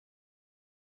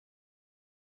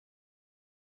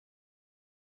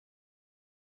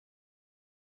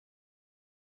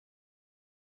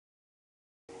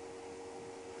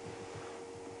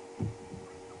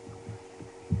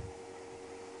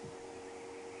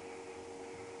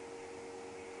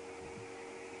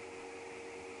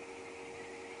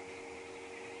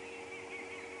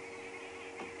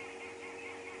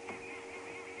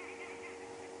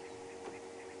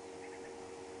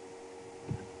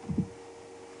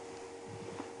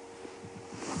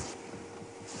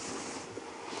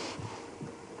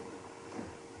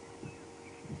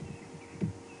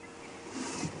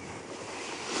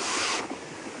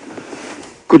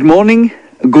Good morning,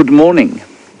 good morning.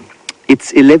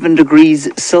 It's 11 degrees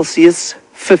Celsius,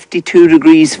 52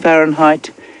 degrees Fahrenheit.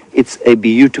 It's a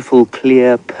beautiful,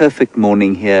 clear, perfect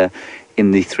morning here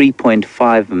in the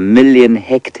 3.5 million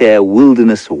hectare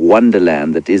wilderness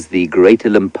wonderland that is the Greater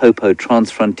Limpopo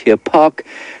Transfrontier Park.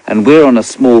 And we're on a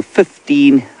small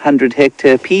 1,500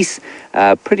 hectare piece,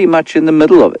 pretty much in the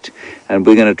middle of it. And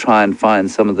we're going to try and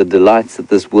find some of the delights that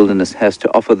this wilderness has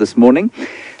to offer this morning.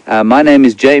 My name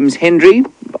is James Hendry.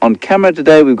 On camera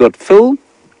today we've got Phil.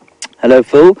 Hello,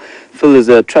 Phil. Phil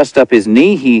is trussed up his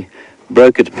knee. He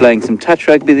broke it playing some touch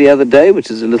rugby the other day, which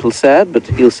is a little sad, but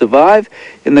he'll survive.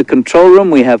 In the control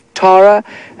room we have Tara,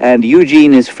 and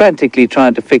Eugene is frantically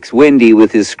trying to fix Wendy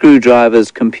with his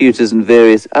screwdrivers, computers and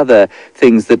various other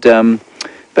things that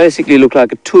basically look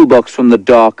like a toolbox from the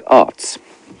dark arts.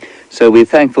 So we're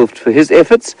thankful for his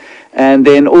efforts. And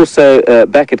then also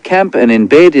back at camp and in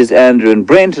bed is Andrew and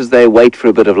Brent as they wait for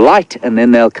a bit of light, and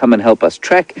then they'll come and help us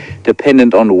track,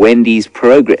 dependent on Wendy's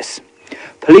progress.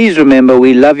 Please remember,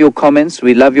 we love your comments,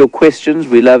 we love your questions,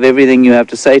 we love everything you have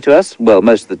to say to us, well,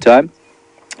 most of the time.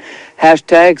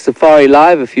 Hashtag Safari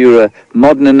Live if you're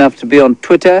modern enough to be on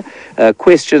Twitter.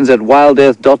 Questions at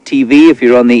WildEarthTV if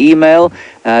you're on the email.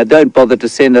 Don't bother to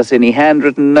send us any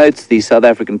handwritten notes. The South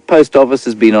African Post Office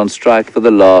has been on strike for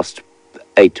the last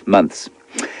 8 months.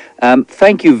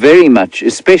 Thank you very much,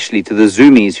 especially to the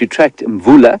Zoomies who tracked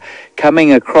Mvula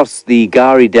coming across the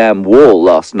Gari Dam wall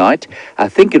last night. I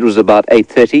think it was about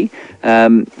 8:30.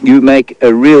 You make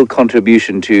a real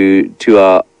contribution to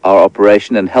our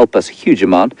operation and help us a huge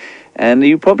amount. And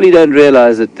you probably don't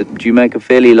realize that you make a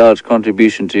fairly large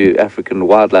contribution to African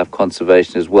wildlife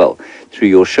conservation as well, through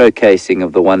your showcasing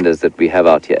of the wonders that we have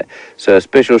out here. So a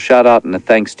special shout out and a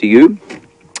thanks to you.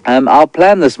 Our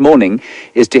plan this morning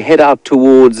is to head out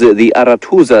towards the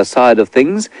Aratuza side of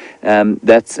things.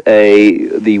 That's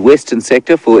the western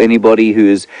sector for anybody who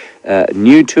is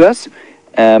new to us.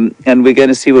 And we're going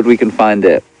to see what we can find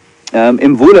there.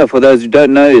 Mvula, for those who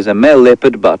don't know, is a male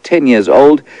leopard about 10 years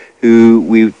old who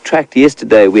we tracked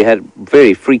yesterday. We had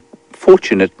very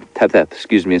fortunate,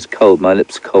 excuse me, it's cold, my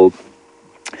lips cold.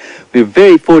 We were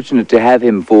very fortunate to have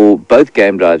him for both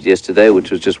game drives yesterday, which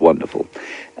was just wonderful.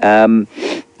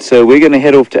 So we're going to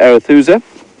head off to Arathusa.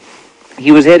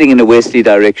 He was heading in a westerly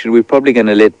direction. We're probably going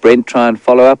to let Brent try and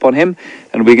follow up on him,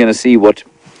 and we're going to see what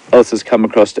else has come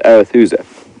across to Arathusa.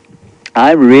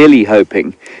 I'm really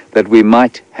hoping that we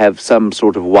might have some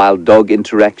sort of wild dog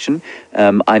interaction.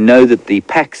 I know that the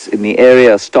packs in the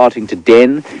area are starting to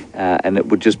den, and it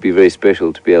would just be very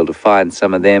special to be able to find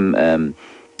some of them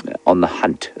on the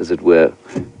hunt, as it were,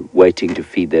 waiting to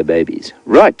feed their babies.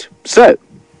 Right, so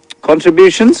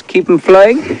contributions, keep them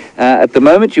flowing. At the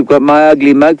moment, you've got my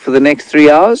ugly mug for the next 3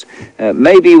 hours.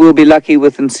 Maybe we'll be lucky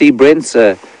with and see Brent's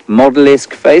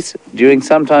model-esque face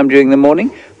sometime during the morning,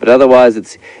 but otherwise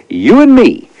it's you and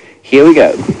me. Here we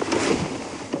go.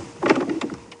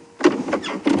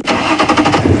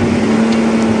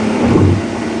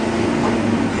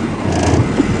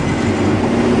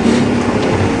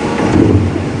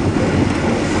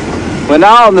 We're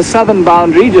now on the southern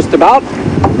boundary, just about,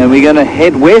 and we're going to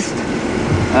head west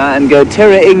and go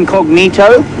terra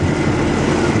incognito.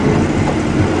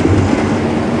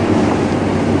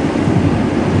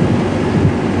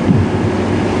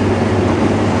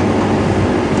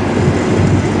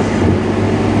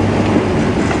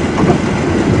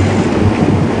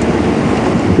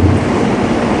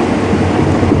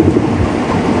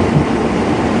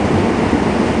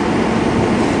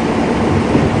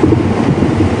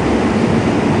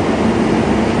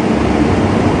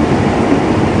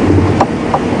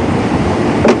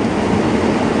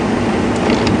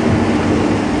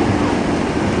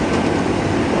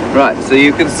 Right, so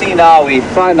you can see now we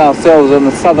find ourselves on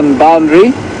the southern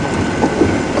boundary.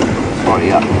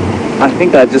 Sorry, I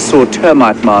think I just saw a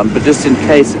termite mound, but just in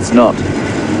case it's not.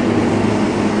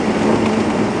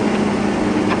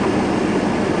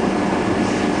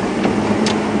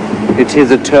 It is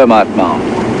a termite mound.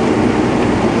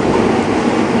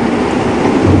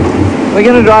 We're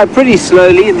going to drive pretty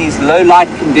slowly in these low light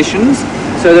conditions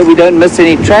so that we don't miss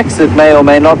any tracks that may or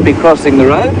may not be crossing the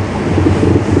road.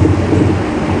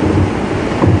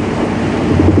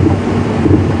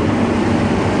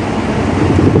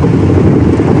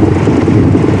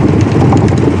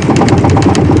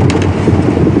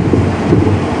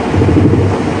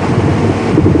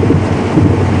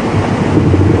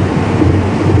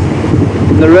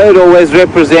 The road always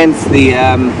represents the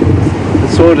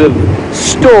sort of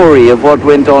story of what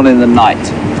went on in the night.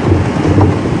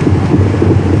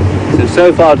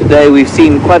 So far today we've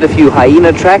seen quite a few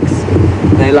hyena tracks.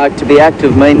 They like to be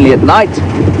active mainly at night.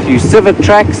 A few civet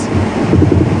tracks.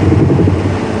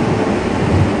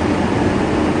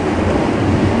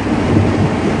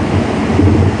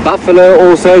 buffalo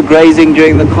also grazing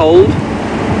during the cold.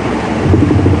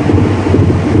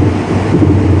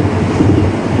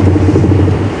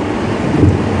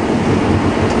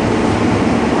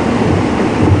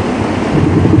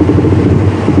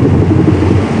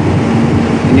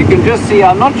 And you can just see,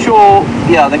 I'm not sure,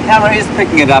 yeah, the camera is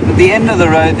picking it up. At the end of the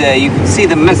road there, you can see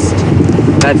the mist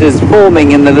that is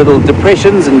forming in the little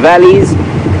depressions and valleys.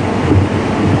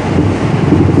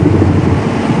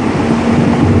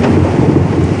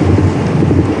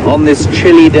 On this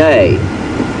chilly day.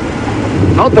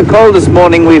 Not the coldest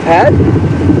morning we've had.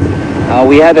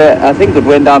 We had I think it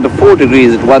went down to 4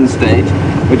 degrees at one stage,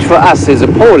 which for us is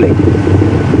appalling.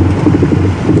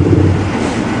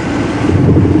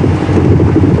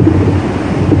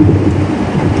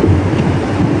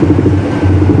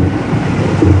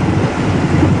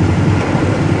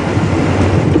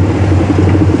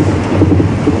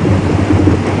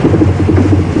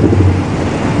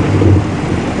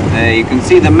 You can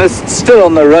see the mist still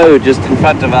on the road just in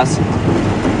front of us.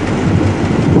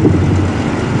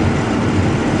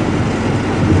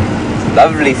 It's a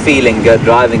lovely feeling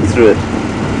driving through it.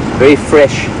 Very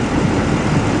fresh.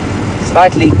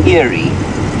 Slightly eerie.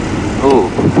 Oh,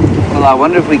 well, I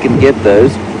wonder if we can get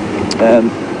those.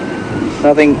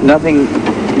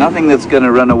 Nothing that's going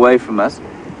to run away from us.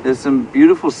 There's some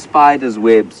beautiful spiders'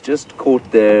 webs just caught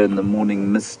there in the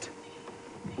morning mist.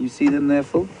 You see them there,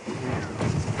 Phil?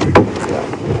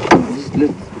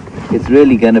 It's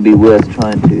really going to be worth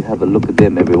trying to have a look at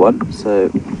them, everyone. So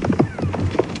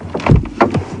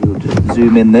we'll just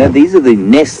zoom in there. These are the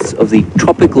nests of the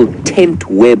tropical tent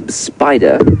web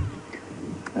spider.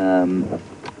 The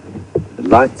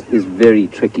light is very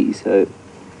tricky, so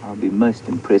I'll be most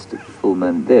impressed at the full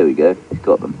moment. There we go, we've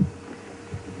got them.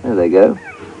 There they go.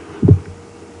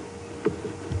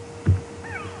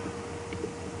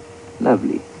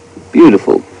 Lovely,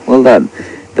 beautiful, well done.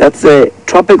 That's a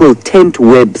tropical tent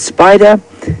web spider,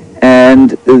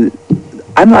 and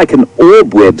unlike an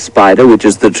orb web spider, which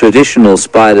is the traditional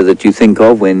spider that you think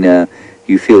of when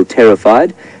you feel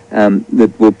terrified,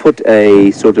 that will put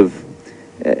a sort of,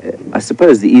 I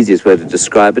suppose the easiest way to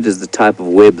describe it is the type of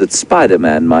web that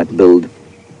Spider-Man might build,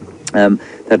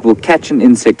 that will catch an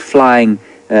insect flying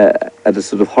at a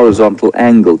sort of horizontal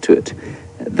angle to it.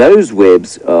 Those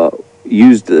webs are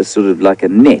used as sort of like a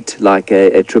net, like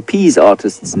a trapeze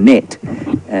artist's net,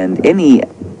 and any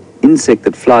insect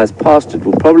that flies past it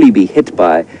will probably be hit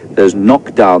by those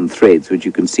knockdown threads, which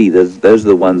you can see. Those are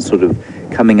the ones sort of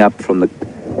coming up from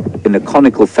in a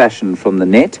conical fashion from the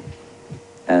net,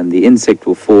 and the insect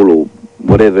will fall, or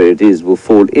whatever it is, will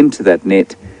fall into that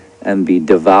net and be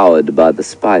devoured by the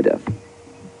spider.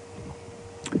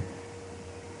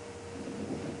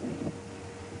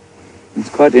 It's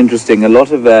quite interesting. A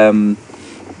lot of a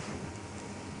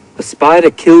spider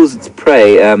kills its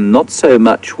prey, not so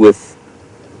much with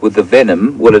the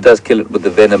venom. Well, it does kill it with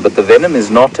the venom, but the venom is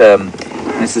not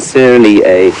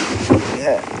necessarily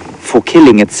for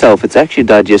killing itself. It's actually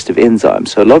digestive enzyme.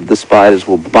 So a lot of the spiders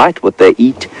will bite what they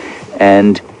eat,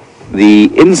 and the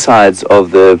insides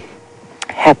of the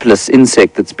hapless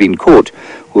insect that's been caught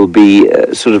will be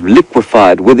sort of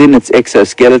liquefied within its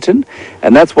exoskeleton,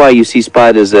 and that's why you see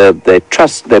spiders, they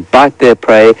bite their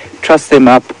prey, truss them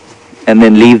up, and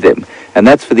then leave them. And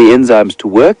that's for the enzymes to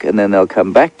work, and then they'll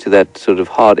come back to that sort of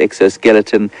hard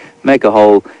exoskeleton, make a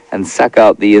hole, and suck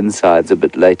out the insides a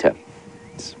bit later.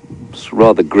 It's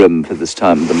rather grim for this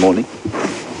time of the morning,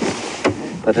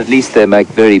 but at least they make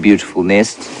very beautiful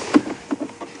nests.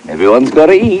 Everyone's got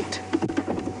to eat.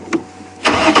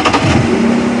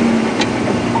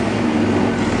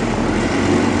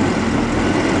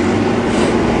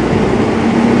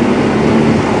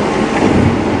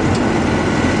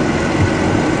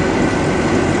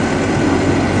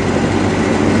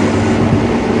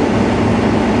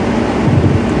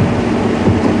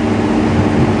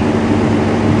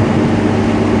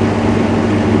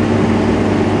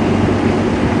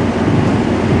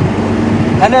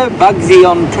 Hello Bugsy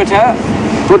on Twitter,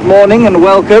 good morning and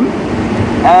welcome.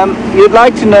 You'd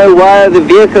like to know why the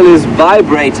vehicle is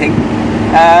vibrating.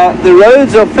 The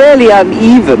roads are fairly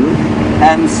uneven,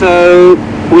 and so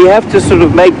we have to sort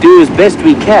of make do as best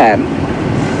we can.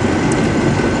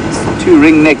 Two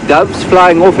ring-necked doves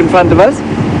flying off in front of us.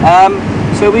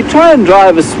 So we try and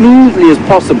drive as smoothly as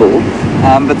possible,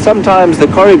 but sometimes the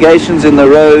corrugations in the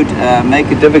road make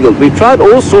it difficult. We've tried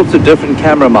all sorts of different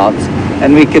camera mounts,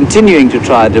 and we're continuing to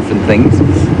try different things,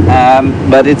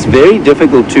 but it's very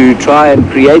difficult to try and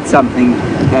create something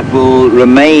that will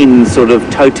remain sort of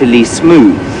totally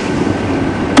smooth.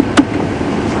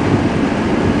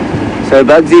 So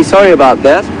Bugsy, sorry about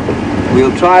that.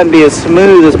 We'll try and be as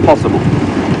smooth as possible.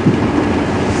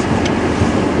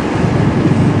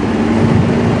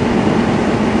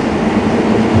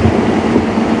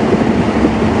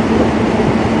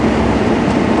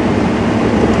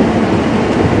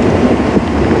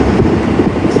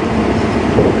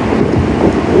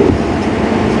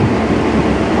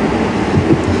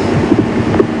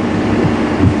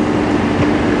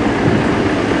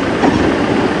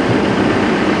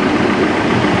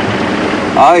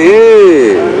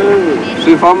 Ahee,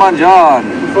 swifamba njani?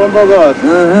 Famba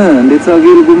kahle.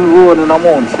 Nditsakile kunivona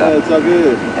namunhla.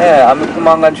 Etsake.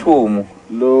 Amikumanga nchumu.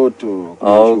 Lotho.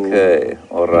 Okay,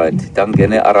 alright.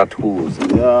 Tangene arathuza.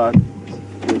 Ya.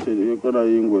 Yekona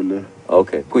ingwe le.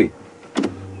 Okay, kui.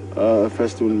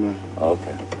 First one man.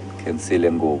 Okay.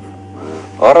 Kensile ngovu.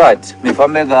 Alright,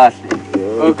 mifambe kahle.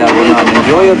 Okay.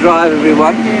 Enjoy your drive,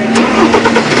 everyone.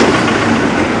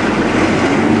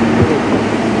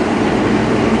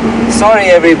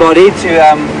 Sorry, everybody, to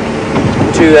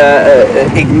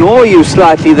ignore you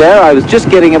slightly there. I was just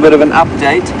getting a bit of an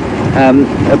update.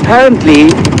 Apparently,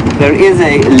 there is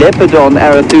a leopard on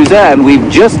Arathusa, and we've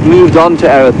just moved on to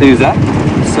Arathusa.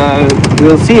 So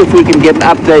we'll see if we can get an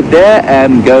update there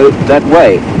and go that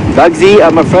way. Bugsy,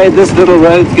 I'm afraid this little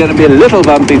road's going to be a little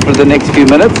bumpy for the next few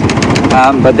minutes,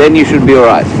 but then you should be all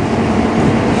right.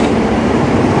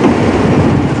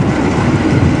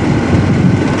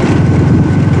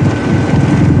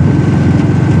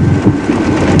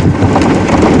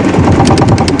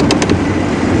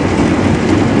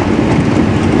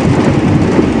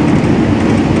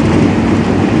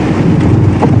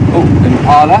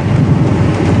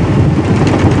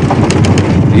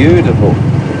 Beautiful.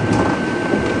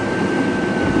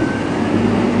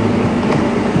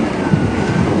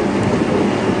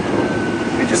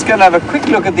 We're just going to have a quick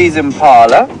look at these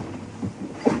Impala.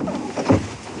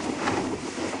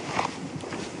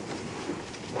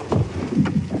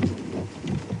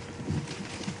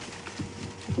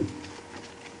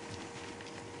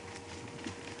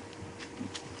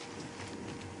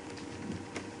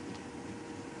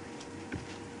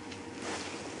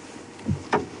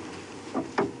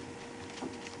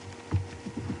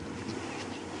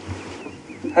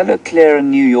 Hello, Claire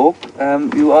in New York.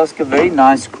 You ask a very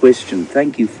nice question.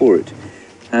 Thank you for it.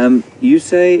 You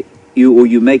say,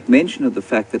 you make mention of the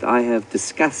fact that I have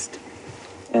discussed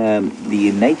the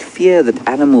innate fear that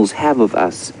animals have of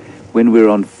us when we're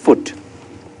on foot.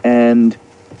 And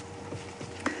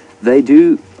they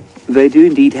do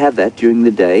indeed have that during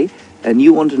the day. And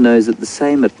you want to know, is it the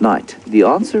same at night? The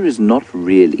answer is not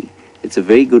really. It's a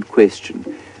very good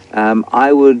question.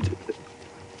 I would,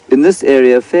 in this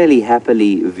area, fairly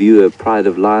happily view a pride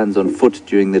of lions on foot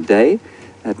during the day.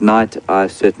 At night, I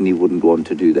certainly wouldn't want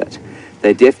to do that.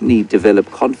 They definitely develop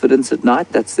confidence at night.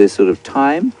 That's their sort of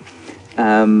time.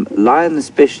 Lion,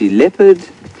 especially leopard.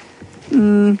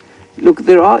 Look,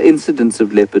 there are incidents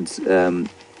of leopards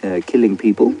killing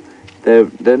people.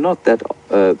 They're not that.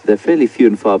 They're fairly few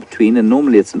and far between, and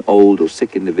normally it's an old or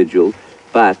sick individual,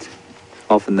 but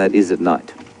often that is at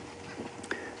night.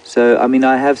 So, I mean,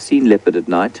 I have seen leopard at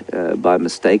night by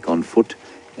mistake on foot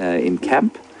in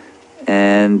camp,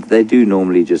 and they do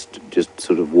normally just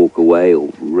sort of walk away or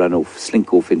run off,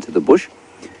 slink off into the bush.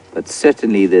 But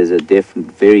certainly there's a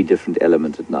very different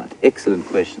element at night. Excellent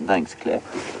question. Thanks, Claire.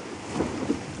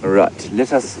 All right,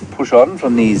 let us push on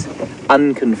from these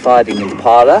unconfiding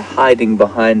Impala, hiding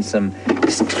behind some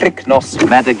Strychnos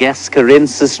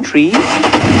madagascarensis trees.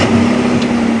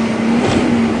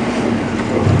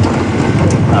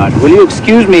 Alright, will you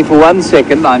excuse me for 1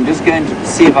 second? I'm just going to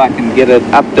see if I can get an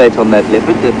update on that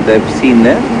leopard that they've seen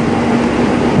there.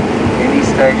 Any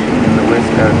station in the west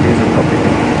coast is a copy.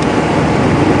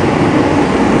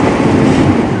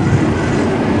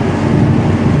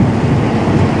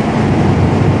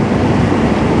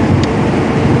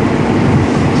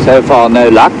 So far, no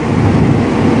luck.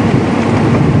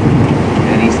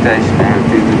 Any station there,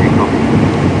 do the big copy.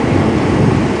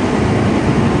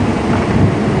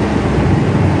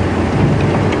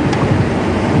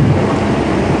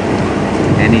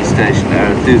 Any station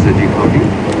Arathusa, do you copy?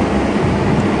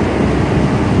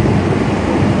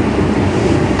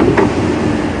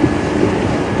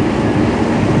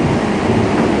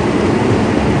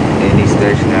 Any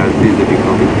station Arathusa, do you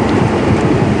copy?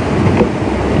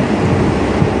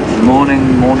 Morning.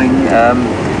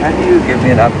 Can you give me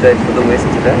an update for the west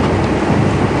today?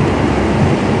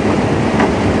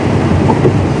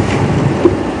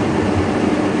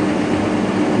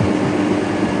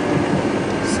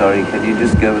 Sorry, can you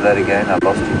just go over that again? I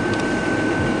lost you.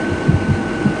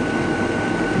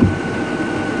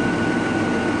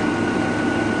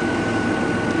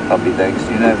 Copy, thanks.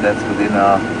 Do you know if that's within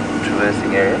our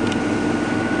traversing area?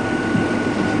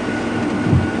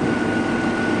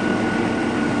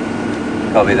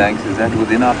 Copy, thanks. Is that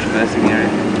within our traversing area?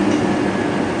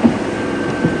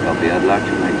 Copy, I'd like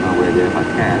to make my way there if I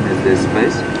can. Is there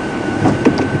space?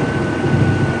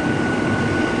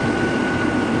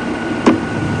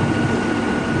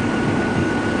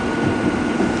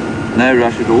 No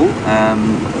rush at all.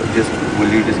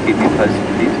 Will you just keep me posted,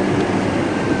 please?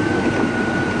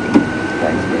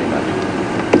 Thanks very much.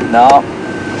 Now,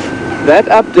 that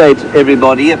update,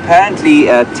 everybody, apparently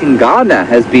Tingana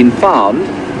has been found.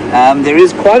 There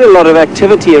is quite a lot of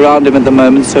activity around him at the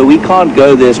moment, so we can't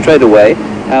go there straight away,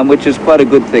 which is quite a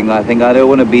good thing, I think. I don't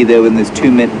want to be there when there's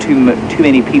too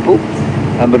many people.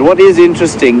 But what is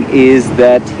interesting is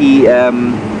that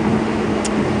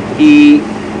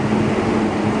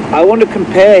I want to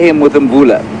compare him with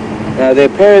Mvula. There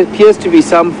appears to be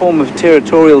some form of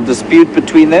territorial dispute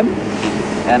between them,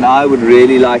 and I would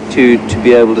really like to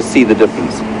be able to see the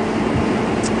difference.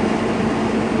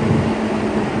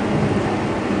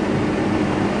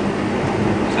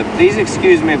 So please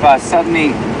excuse me if I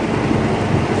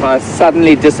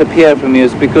suddenly disappear from you.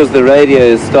 It's because the radio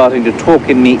is starting to talk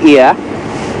in my ear.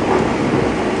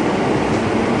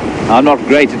 I'm not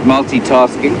great at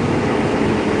multitasking.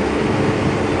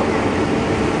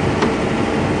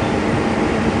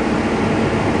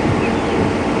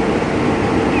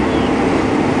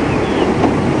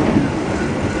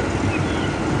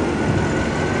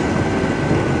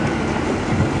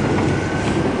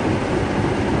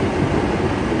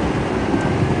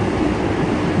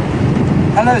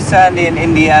 Hello, Sandy in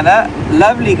Indiana.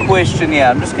 Lovely question here.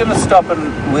 I'm just going to stop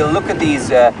and we'll look at these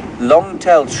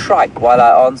long-tailed shrike while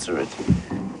I answer it.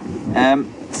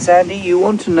 Sandy, you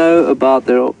want to know about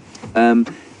the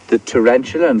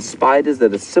tarantula and spiders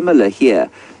that are similar here,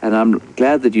 and I'm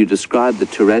glad that you described the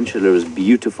tarantula as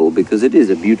beautiful, because it is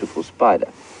a beautiful spider.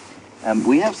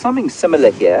 We have something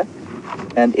similar here,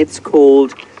 and it's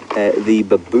called the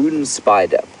baboon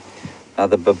spider. Now,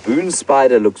 the baboon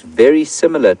spider looks very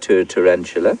similar to a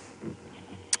tarantula,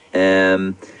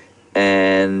 and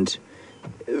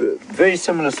very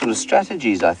similar sort of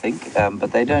strategies, I think,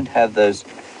 but they don't have those.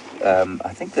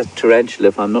 I think the tarantula,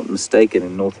 if I'm not mistaken,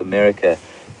 in North America,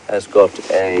 has got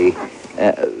a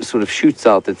sort of shoots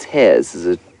out its hairs as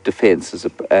a defense,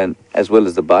 and as well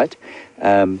as the bite.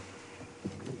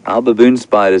 Our baboon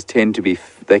spiders tend to be,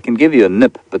 they can give you a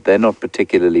nip, but they're not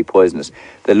particularly poisonous.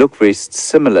 They look very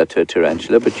similar to a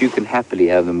tarantula, but you can happily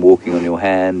have them walking on your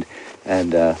hand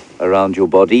and around your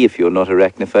body if you're not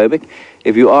arachnophobic.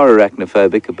 If you are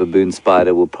arachnophobic, a baboon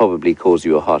spider will probably cause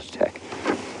you a heart attack.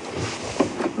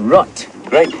 Right,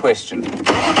 great question.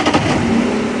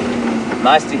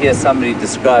 Nice to hear somebody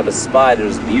describe a spider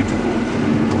as beautiful.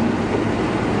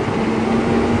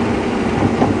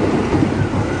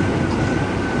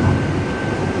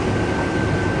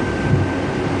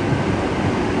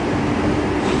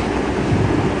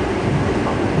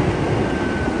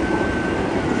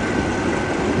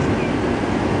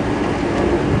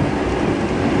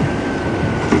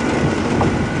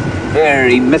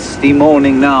 Very misty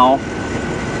morning now.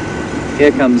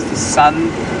 Here comes the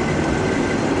sun.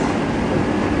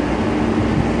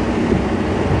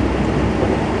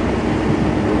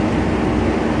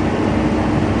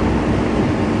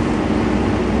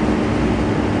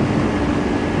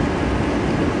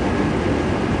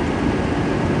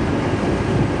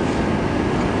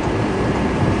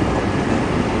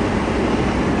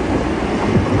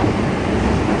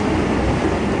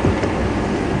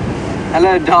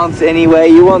 Hello, Dance Anyway.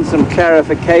 You want some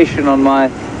clarification on my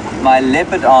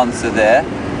leopard answer there?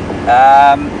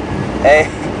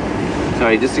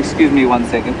 Sorry, just excuse me 1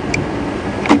 second.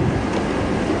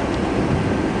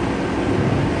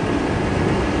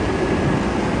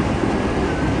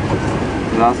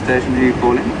 Last station, who are you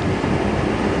calling?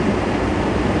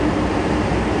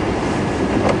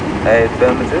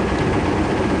 Affirmative.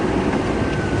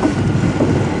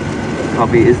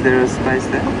 Copy. Is there a space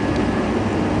there?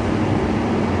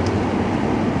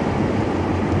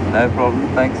 No problem,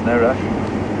 thanks, no rush.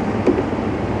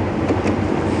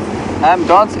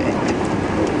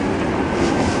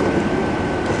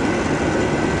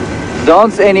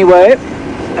 Dance Anyway.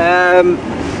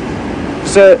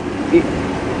 So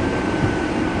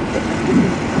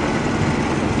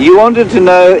you wanted to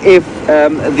know if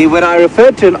when I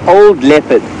referred to an old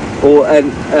leopard, or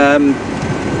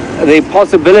the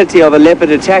possibility of a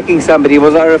leopard attacking somebody,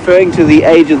 was I referring to the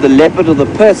age of the leopard or the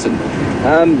person?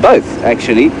 Both,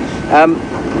 actually.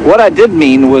 What I did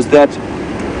mean was that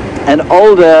an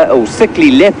older or sickly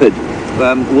leopard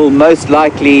will most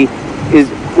likely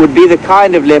would be the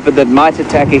kind of leopard that might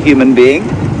attack a human being,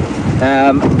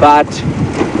 but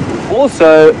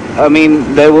also, I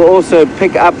mean, they will also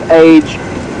pick up age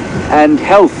and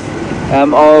health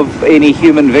of any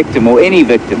human victim or any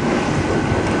victim.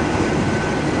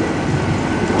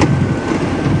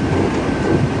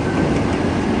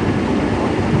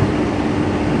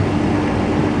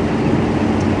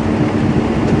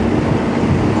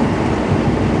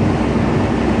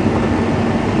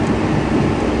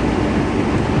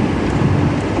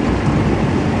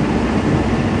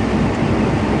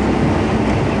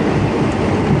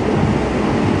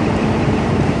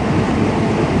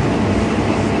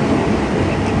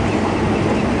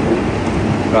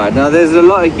 Right, now there's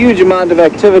a huge amount of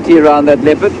activity around that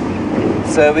leopard,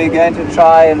 so we're going to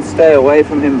try and stay away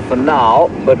from him for now,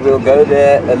 but we'll go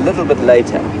there a little bit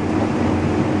later.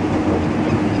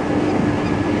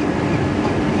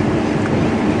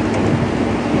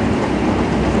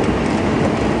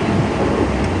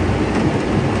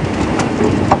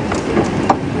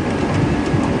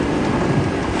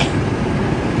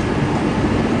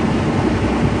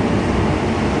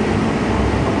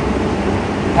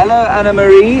 Hello, Anna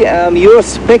Marie. You're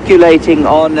speculating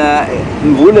on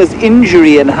Mvula's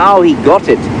injury and how he got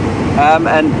it.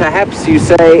 And perhaps you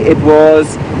say it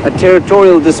was a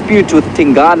territorial dispute with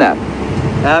Tingana.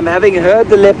 Having heard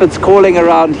the leopards calling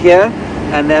around here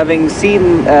and having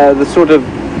seen the sort of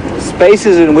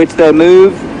spaces in which they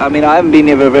move, I mean, I haven't been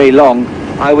here for very long,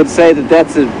 I would say that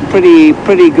that's a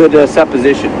pretty good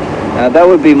supposition. That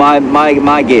would be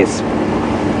my guess.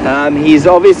 He's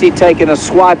obviously taken a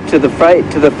swipe to the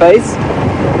face,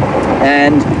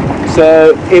 and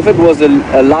so if it was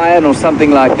a lion or something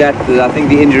like that, I think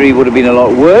the injury would have been a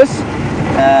lot worse.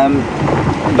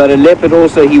 But a leopard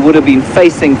also, he would have been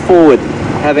facing forward,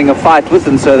 having a fight with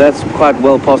them, so that's quite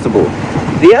well possible.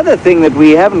 The other thing that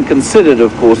we haven't considered,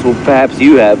 of course, or perhaps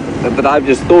you have, but I've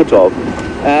just thought of,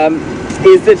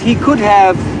 is that he could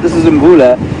have, this is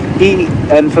Mvula,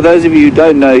 and for those of you who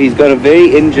don't know, he's got a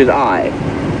very injured eye.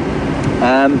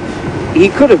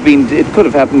 It could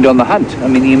have happened on the hunt. I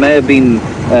mean, he may have been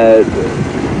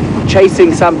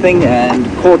chasing something and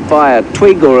caught by a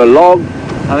twig or a log.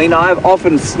 I mean, I've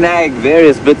often snagged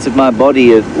various bits of my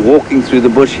body walking through the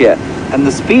bush here, and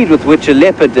the speed with which a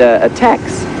leopard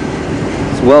attacks,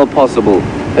 it's well possible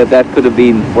that could have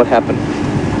been what happened.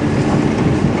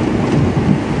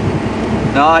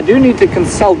 Now, I do need to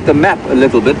consult the map a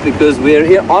little bit because we're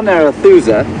here on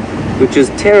Arathusa, which is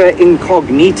terra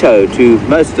incognito to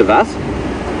most of us,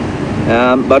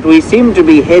 but we seem to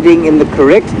be heading in the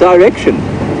correct direction,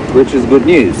 which is good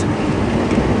news.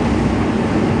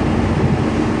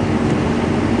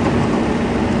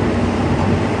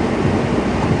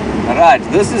 Alright,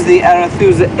 this is the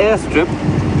Arathusa airstrip,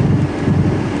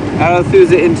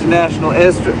 Arathusa International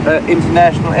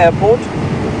Airport.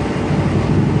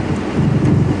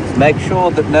 Let's make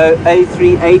sure that no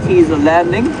A380s are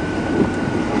landing.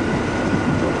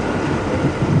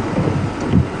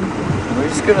 I'm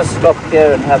just going to stop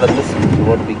here and have a listen to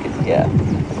what we can hear.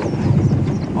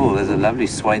 Oh, there's a lovely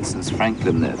Swainson's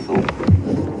Franklin there, Phil.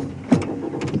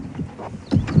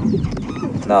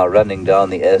 Now running down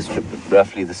the airstrip at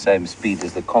roughly the same speed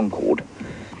as the Concorde.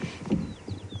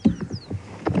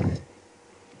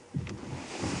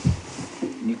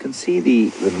 And you can see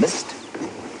the mist.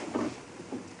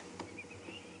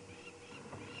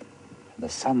 The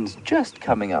sun's just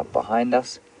coming up behind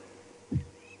us.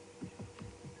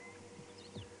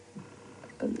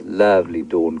 A lovely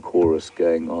dawn chorus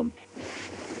going on.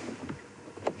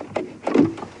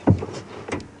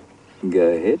 Go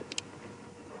ahead.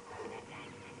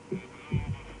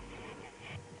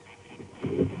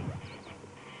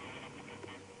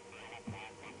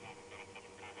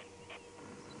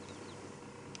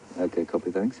 Okay, copy,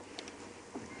 thanks.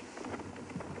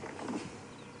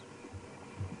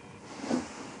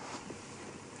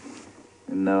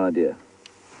 No idea.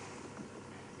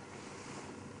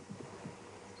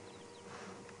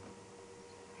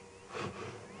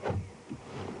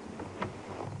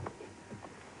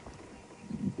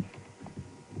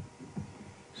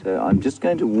 So I'm just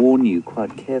going to warn you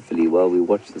quite carefully while we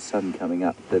watch the sun coming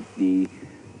up that the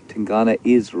Tingana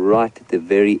is right at the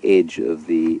very edge of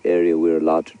the area we're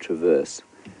allowed to traverse.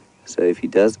 So if he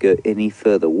does go any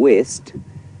further west,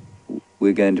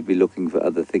 we're going to be looking for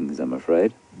other things, I'm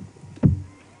afraid.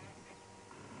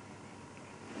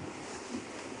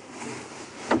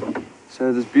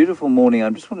 So this beautiful morning, I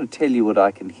just want to tell you what I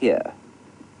can hear.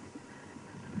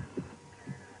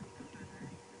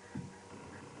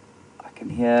 I can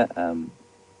hear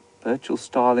virtual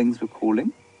starlings we're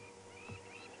calling.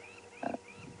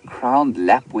 Crowned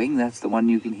lapwing, that's the one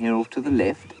you can hear off to the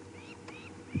left.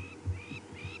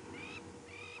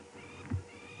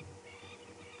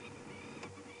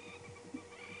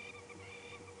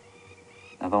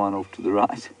 Another one off to the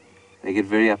right. They get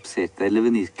very upset. They live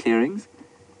in these clearings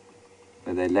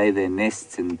where they lay their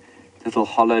nests in little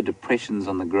hollow depressions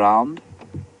on the ground.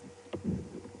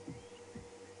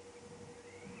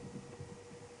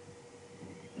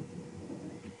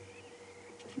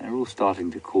 They're all starting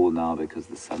to call now because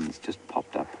the sun's just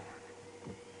popped up.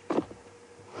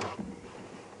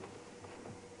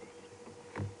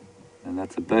 And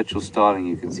that's a virtual starling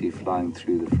you can see flying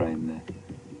through the frame there.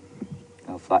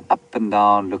 They'll fly up and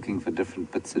down looking for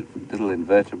different bits of little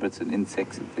invertebrates and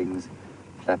insects and things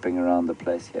flapping around the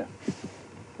place here.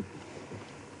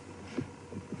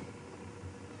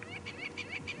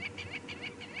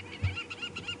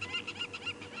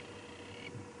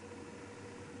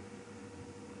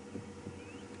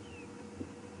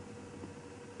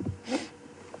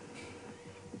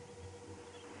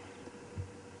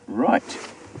 Right.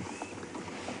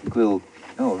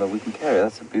 Oh, no, we can carry.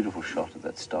 That's a beautiful shot of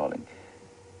that starling.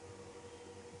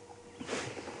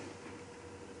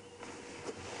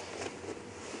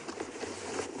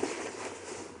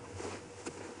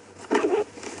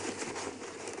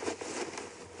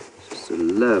 It's just a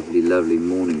lovely, lovely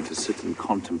morning to sit and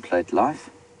contemplate life.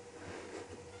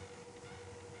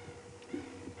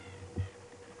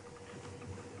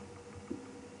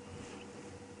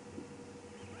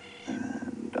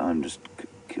 I'm just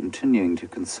continuing to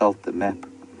consult the map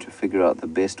to figure out the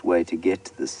best way to get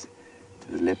to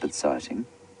the leopard sighting.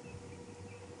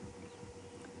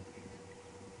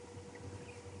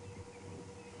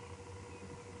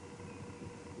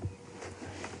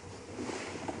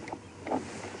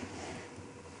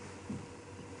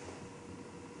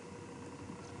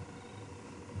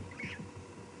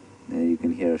 There you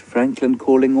can hear Franklin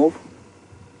calling off.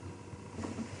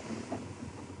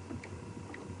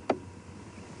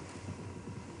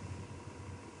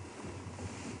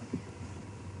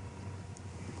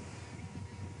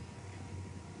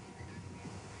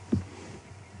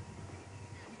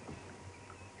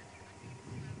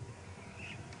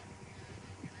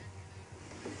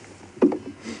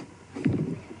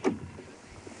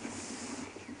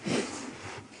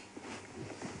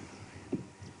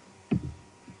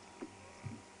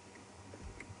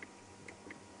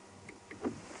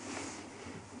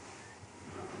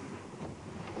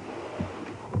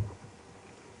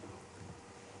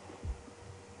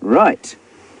 Right.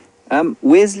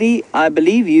 Wesley, I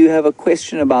believe you have a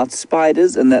question about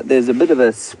spiders and that there's a bit of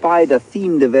a spider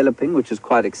theme developing, which is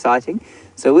quite exciting.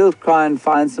 So we'll try and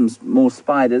find some more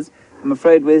spiders. I'm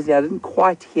afraid, Wesley, I didn't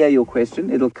quite hear your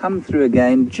question. It'll come through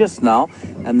again just now,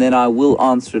 and then I will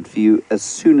answer it for you as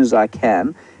soon as I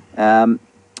can. And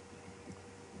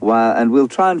we'll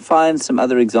try and find some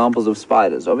other examples of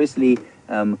spiders. Obviously,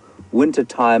 winter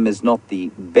time is not the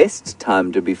best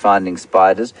time to be finding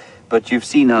spiders, but you've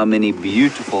seen how many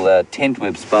beautiful tent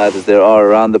web spiders there are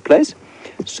around the place.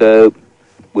 So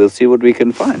we'll see what we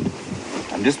can find.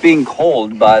 I'm just being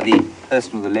called by the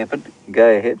person with the leopard. Go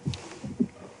ahead.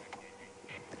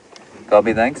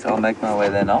 Copy, thanks. I'll make my way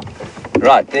there now.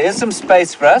 Right, there is some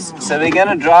space for us, so we're going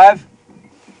to drive.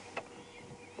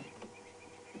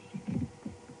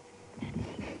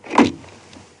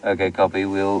 Okay, copy.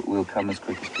 We'll come as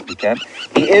quick as we can.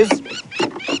 He is.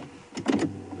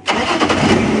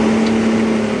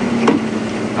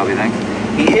 Copy, thanks.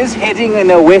 He is heading in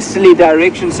a westerly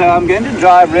direction, so I'm going to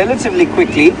drive relatively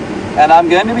quickly, and I'm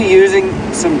going to be using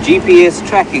some GPS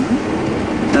tracking.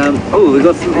 Oh, we've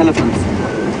got some elephants.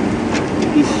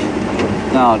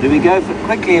 Now, do we go for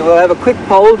quickly? We'll have a quick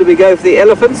poll. Do we go for the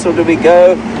elephants or do we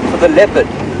go for the leopard?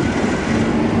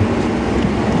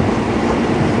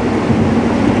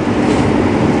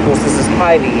 Of course, this is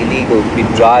highly illegal to be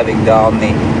driving down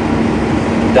the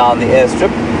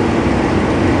airstrip.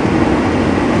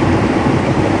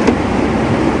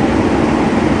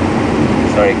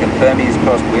 Sorry, confirm he's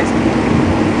crossed west.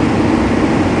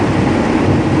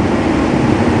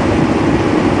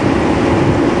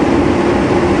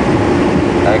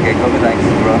 Okay, copy, thanks.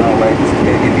 We're on our way.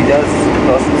 If he does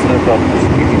cross, it's no problem. Just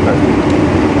keep him posted.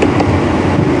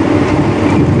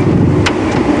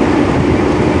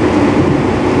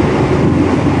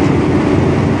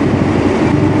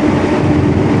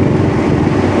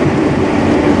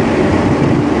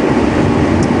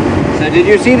 So did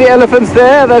you see the elephants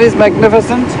there? That is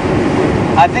magnificent.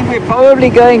 I think we're probably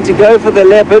going to go for the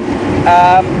leopard.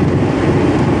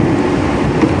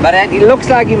 But it looks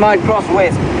like he might cross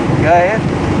west. Go ahead.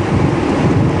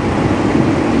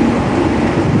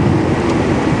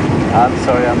 I'm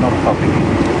sorry, I'm not copying you.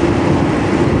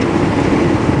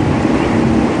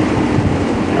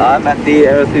 I'm at the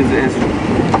airstrip.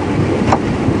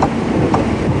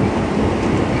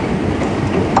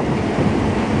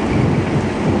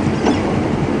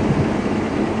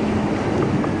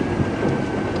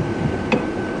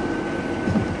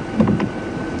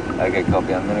 Okay,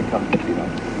 copy. I'm going to come quickly now.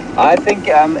 I think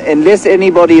unless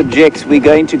anybody objects, we're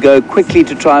going to go quickly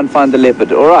to try and find the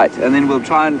leopard. All right, and then we'll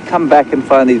try and come back and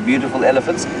find these beautiful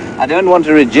elephants. I don't want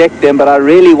to reject them, but I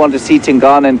really want to see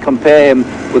Tingana and compare him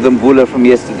with Mbula from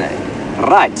yesterday.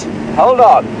 Right, hold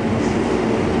on.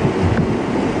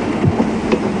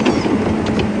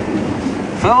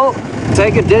 Phil,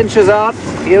 take your dentures out.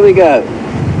 Here we go.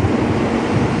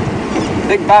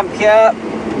 Big bump here.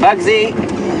 Bugsy,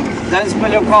 don't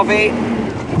spill your coffee.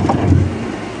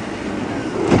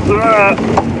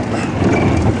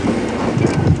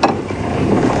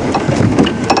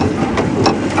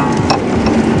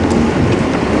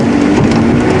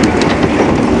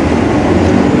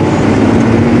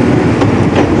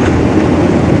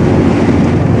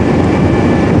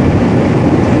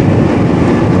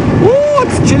 Ooh,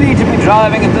 it's chilly to be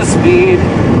driving at this speed.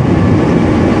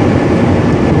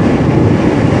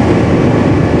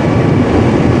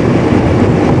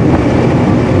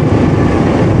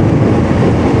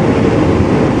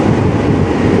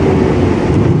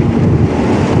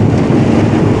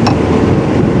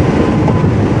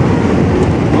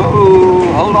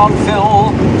 Hold on,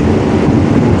 Phil.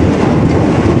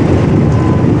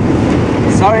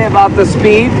 Sorry about the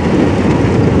speed.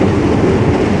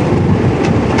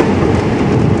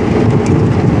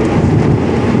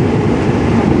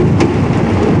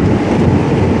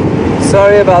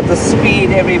 Sorry about the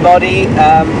speed, everybody.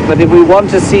 But if we want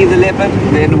to see the leopard,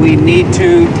 then we need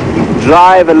to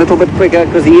drive a little bit quicker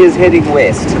because he is heading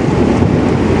west.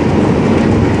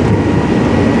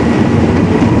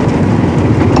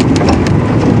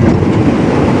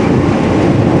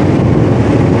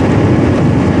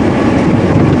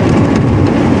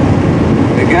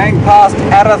 Going past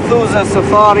Arathusa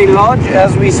Safari Lodge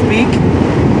as we speak.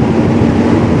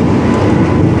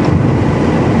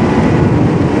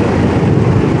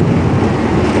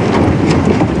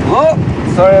 Oh,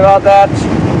 sorry about that.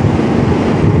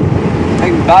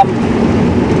 Big bump.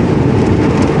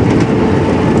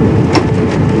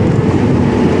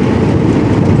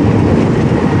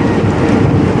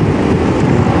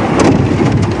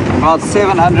 About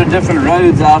 700 different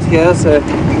roads out here, so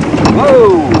whoa,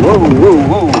 whoa, whoa,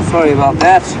 whoa, sorry about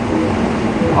that.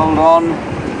 Hold on,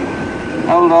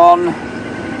 hold on.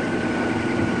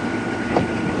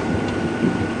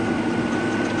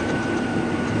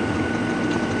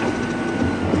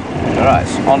 All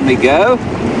right, on we go.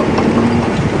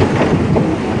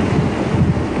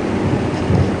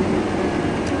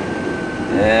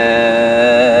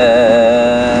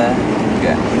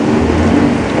 Okay.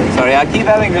 Sorry, I keep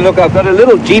having to look. I've got a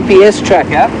little GPS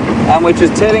tracker, which is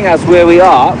telling us where we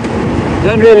are.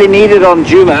 Don't really need it on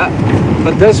Djuma,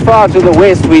 but this far to the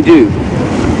west we do.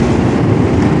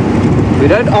 We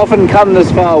don't often come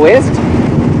this far west.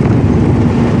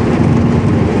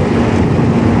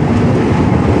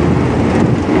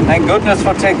 Thank goodness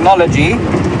for technology.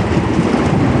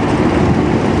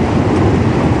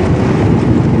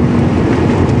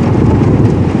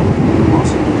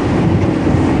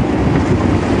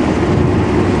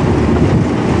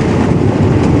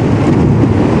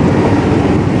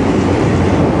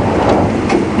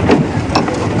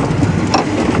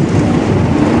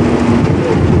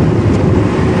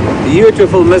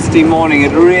 Beautiful misty morning,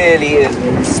 it really is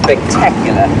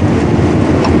spectacular.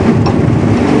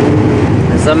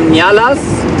 Some nyalas,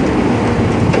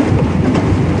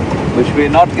 which we're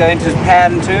not going to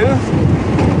pan to,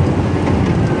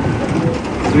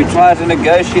 as we try to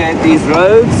negotiate these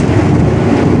roads.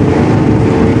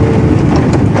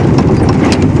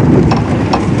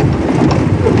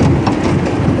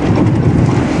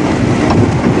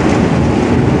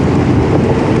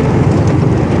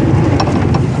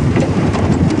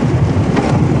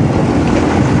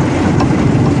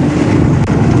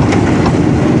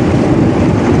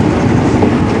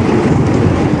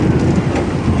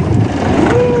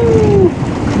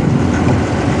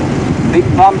 Big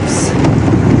bumps.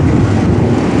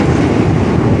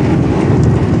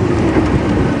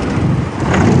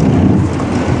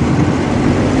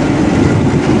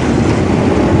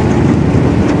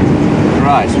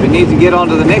 Right, we need to get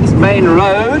onto the next main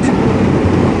road.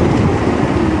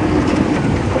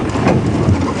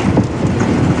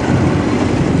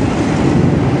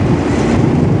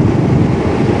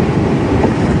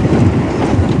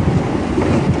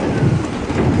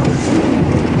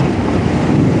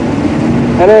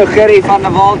 Hello, Gerry van der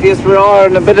Walt. Yes, we are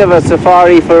in a bit of a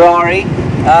safari Ferrari.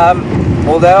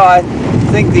 Although I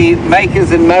think the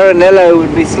makers in Maranello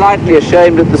would be slightly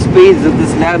ashamed at the speeds that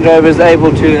this Land Rover is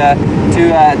able to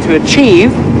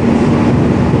achieve.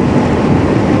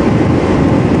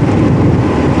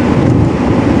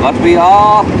 But we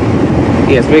are,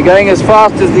 yes, we're going as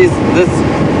fast as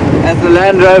as the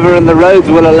Land Rover and the roads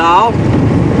will allow,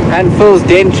 and Phil's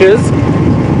dentures.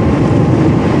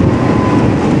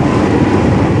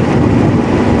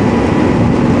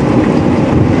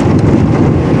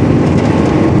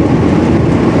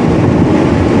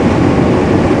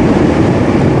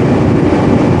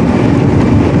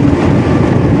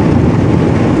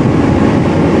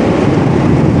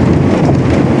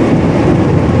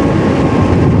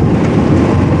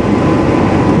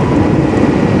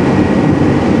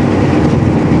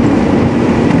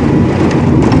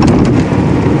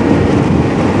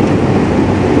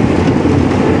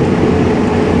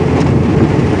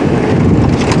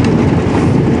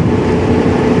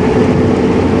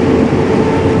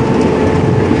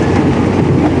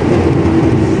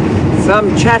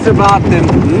 some chat about the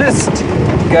mist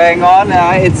going on.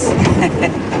 It's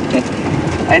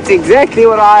it's exactly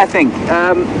what I think.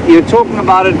 You're talking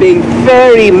about it being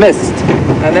fairy mist,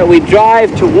 and that we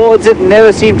drive towards it and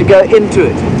never seem to go into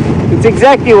it. It's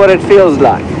exactly what it feels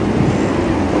like.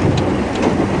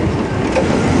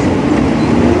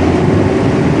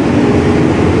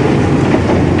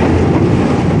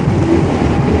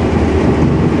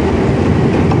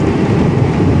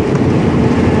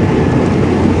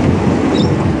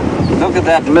 Look at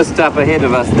that mist up ahead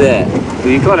of us there.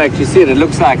 You can't actually see it. It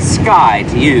looks like sky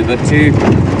to you, but to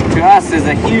us there's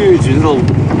a huge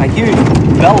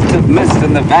belt of mist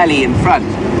in the valley in front.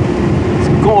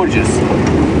 It's gorgeous.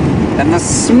 And the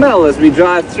smell as we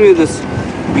drive through this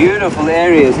beautiful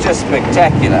area is just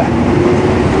spectacular.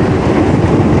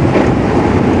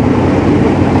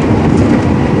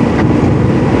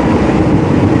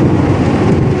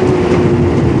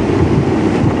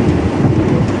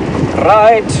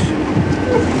 Right.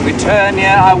 We turn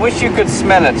here. I wish you could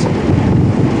smell it.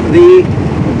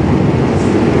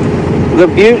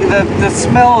 The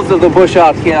smells of the bush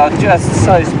out here are just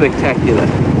so spectacular.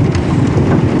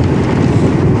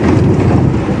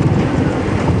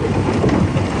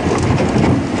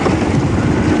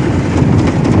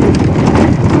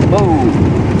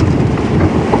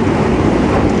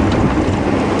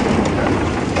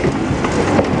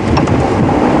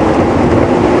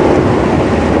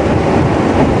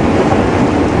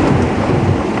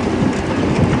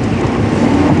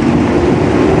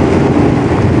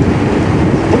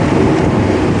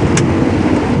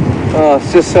 Oh,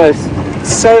 it's just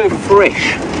so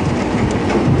fresh.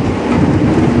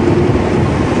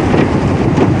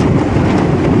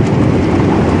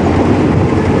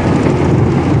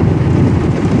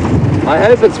 I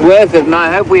hope it's worth it, and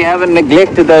I hope we haven't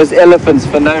neglected those elephants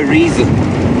for no reason.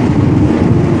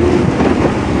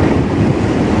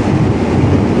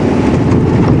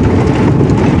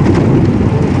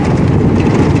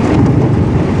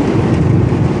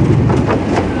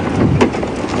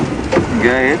 Go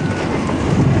ahead.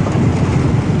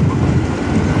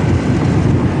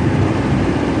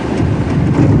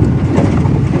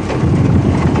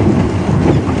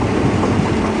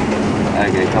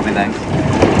 Okay, copy, thanks.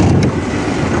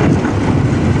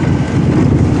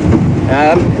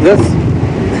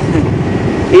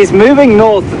 He's moving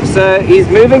north, so he's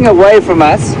moving away from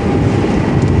us.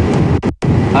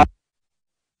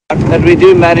 But we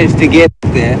do manage to get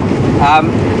there.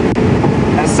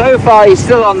 And so far he's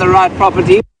still on the right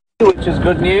property, which is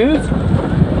good news.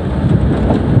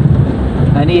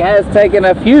 And he has taken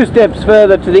a few steps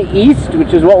further to the east,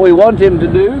 which is what we want him to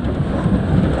do.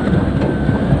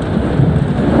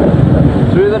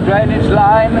 Through the drainage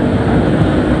line.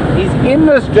 He's in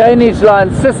this drainage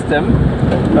line system,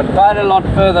 but quite a lot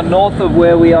further north of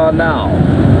where we are now.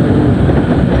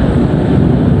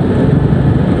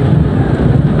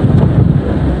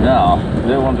 Now, I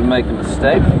don't want to make a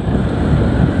mistake.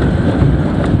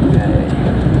 Okay.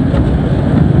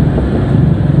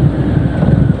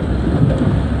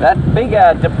 That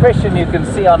bigger depression you can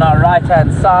see on our right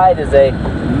hand side is a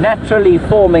naturally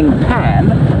forming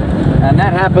pan. And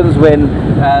that happens when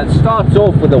it starts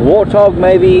off with a warthog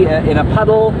maybe in a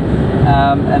puddle,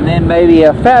 and then maybe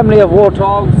a family of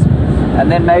warthogs,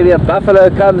 and then maybe a buffalo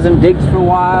comes and digs for a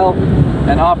while,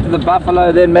 and after the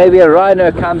buffalo then maybe a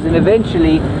rhino comes, and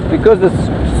eventually, because the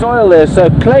soil there is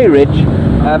so clay rich,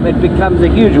 it becomes a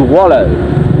huge wallow,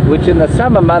 which in the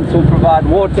summer months will provide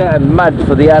water and mud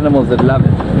for the animals that love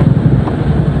it.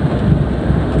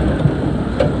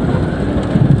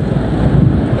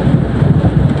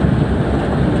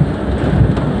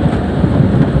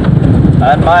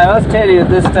 And I must tell you at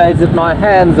this stage that my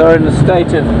hands are in a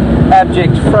state of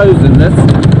abject frozenness.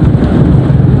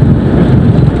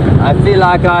 I feel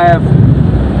like I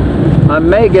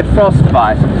may get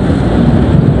frostbite.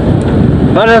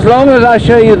 But as long as I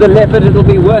show you the leopard, it'll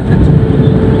be worth it.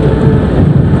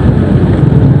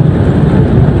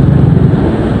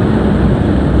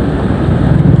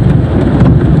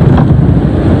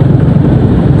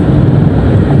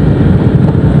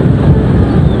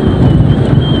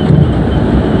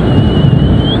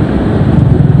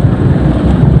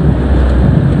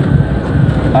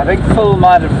 I think Phil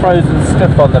might have frozen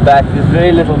stiff on the back. There's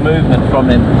very little movement from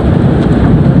him.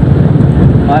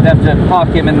 Might have to park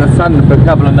him in the sun for a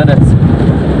couple of minutes.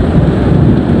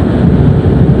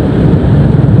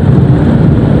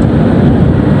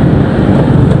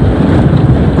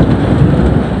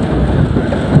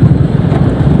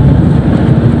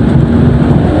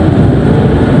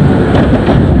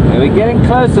 Okay, we're getting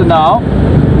closer now.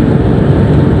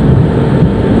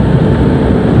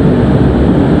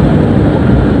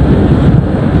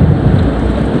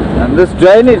 This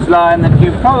drainage line that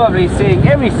you're probably seeing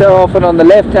every so often on the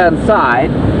left-hand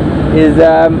side is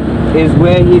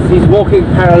where he's walking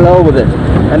parallel with it,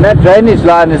 and that drainage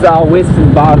line is our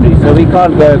western boundary, so we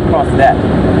can't go across that.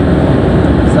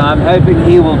 So I'm hoping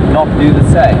he will not do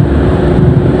the same.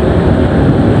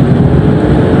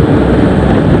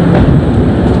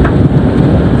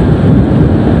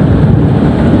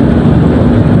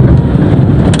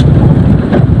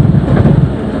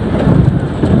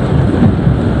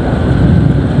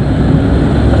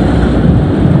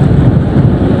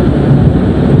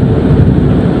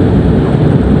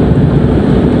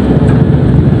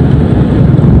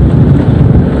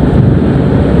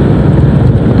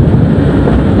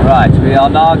 We are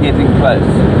now getting close,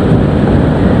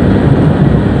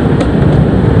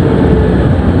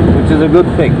 which is a good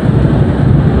thing.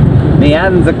 My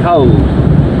hands are cold,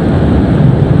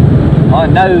 my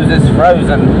nose is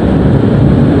frozen,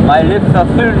 my lips are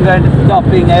soon going to stop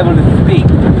being able to speak.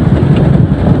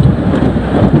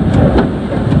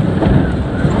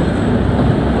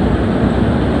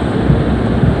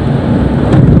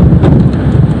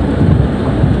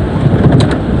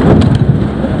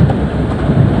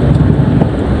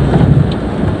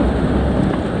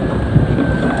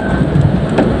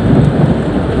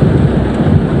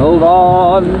 Hold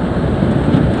on.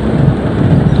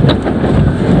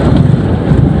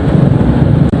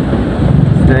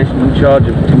 Station in charge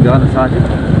of Tingana sighting.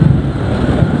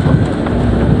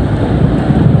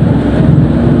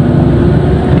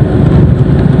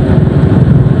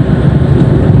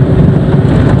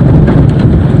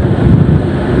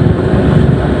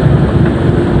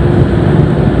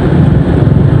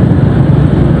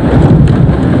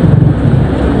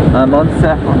 I'm on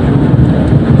Saffron.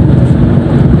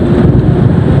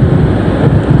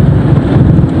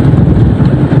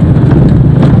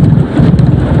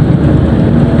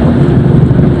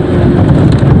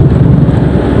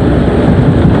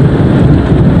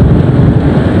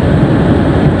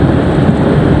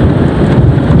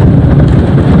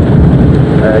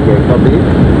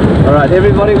 Alright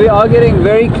everybody, we are getting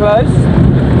very close.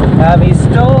 He's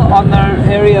still on the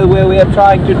area where we are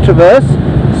trying to traverse,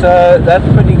 so that's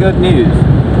pretty good news.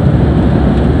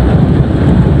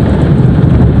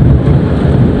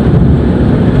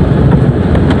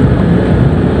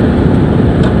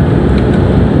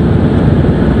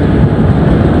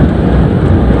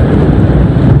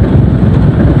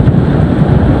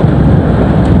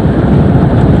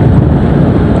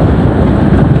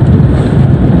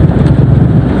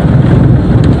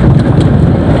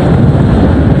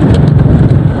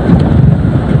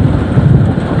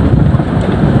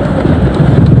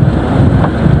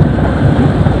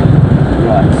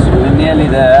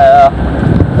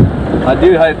 I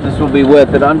do hope this will be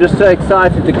worth it. I'm just so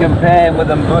excited to compare him with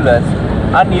Mbula.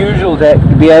 It's unusual to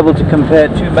be able to compare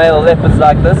two male leopards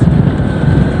like this.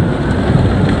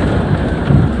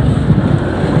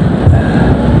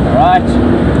 Alright,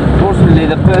 fortunately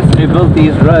the person who built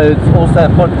these roads also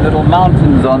put little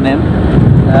mountains on them.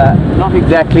 Not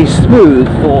exactly smooth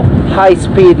for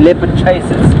high-speed leopard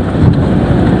chases.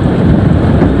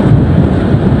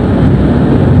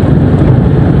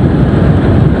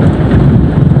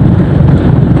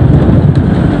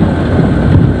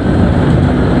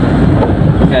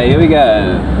 Okay, here we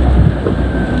go.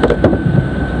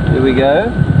 Here we go.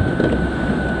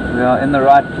 We are in the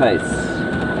right place.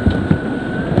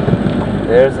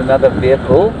 There's another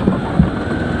vehicle.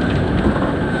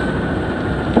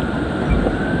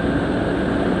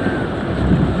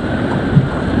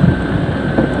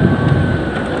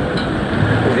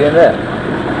 Is he in there?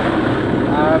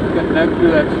 I've got no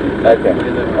clue actually. Okay.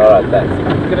 Alright, thanks.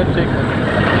 I'm gonna check it.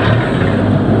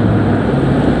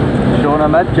 Sean,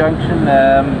 I'm at junction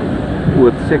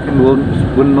with second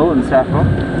windmill in Saffron.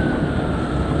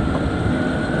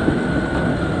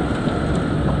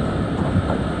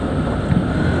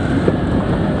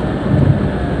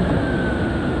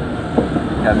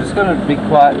 Okay, I'm just going to be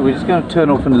quiet. We're just going to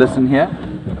turn off and listen here.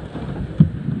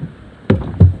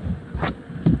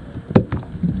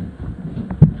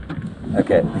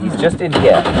 Okay, he's just in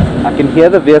here. I can hear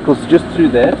the vehicles just through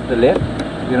there to the left.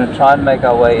 We're going to try and make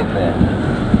our way in there.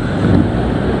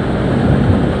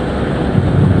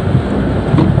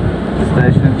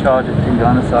 Station in charge of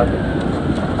Tingana sighting.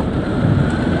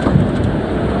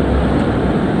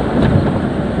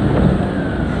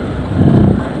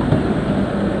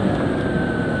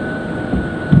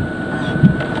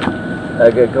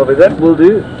 Okay, copy that, will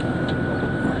do.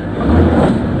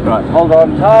 Right, hold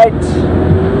on tight.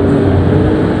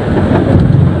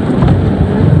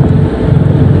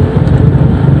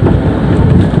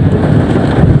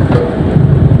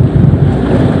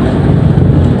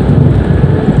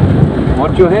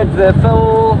 Watch your head there,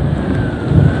 Phil.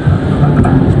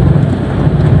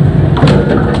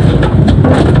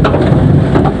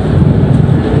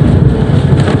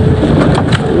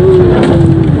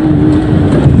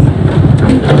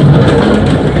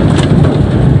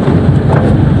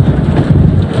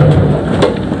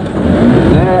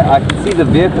 There, I can see the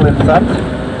vehicle in front.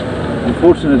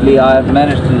 Unfortunately, I have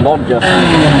managed to lodge us.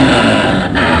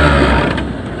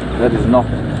 That is not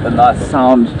a nice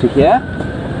sound to hear.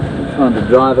 I'm trying to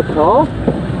drive a car.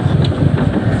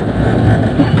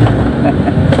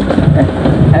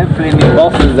 Hopefully my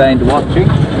bosses ain't watching.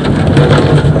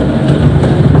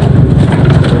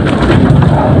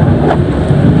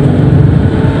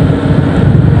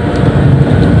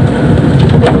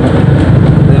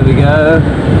 There we go.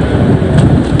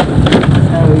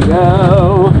 There we go.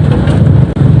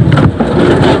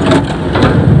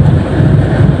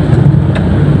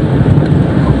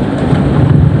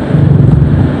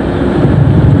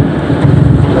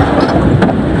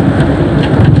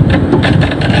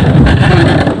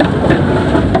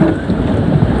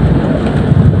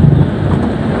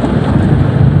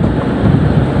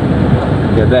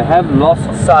 They have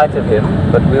lost sight of him,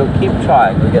 but we'll keep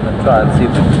trying. We're going to try and see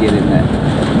if we can get in there.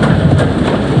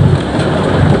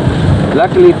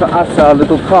 Luckily for us, our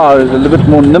little car is a little bit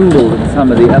more nimble than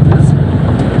some of the others.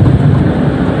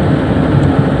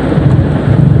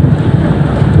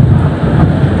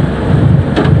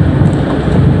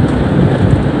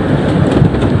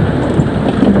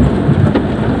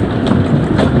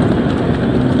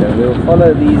 So we'll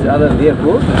follow these other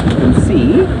vehicles, as you can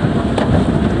see.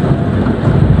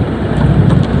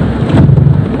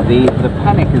 The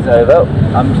panic is over.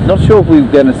 I'm not sure if we're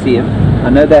going to see him. I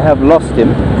know they have lost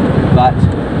him, but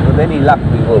with any luck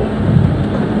we will.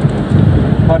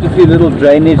 Quite a few little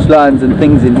drainage lines and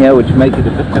things in here which make it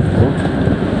a bit difficult.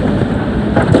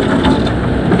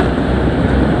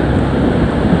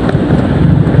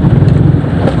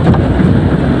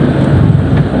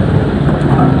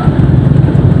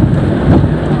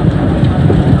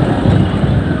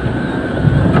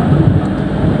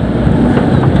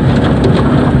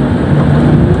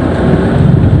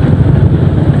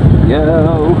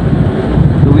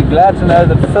 Glad to know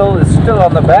that Phil is still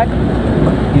on the back.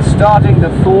 He's starting to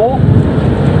thaw.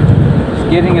 He's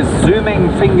getting his zooming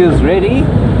fingers ready.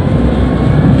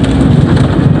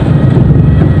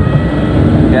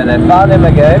 Yeah, they found him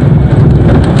again.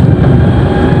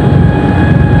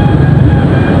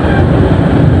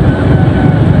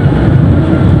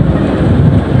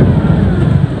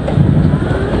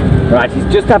 Right, he's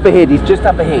just up ahead. He's just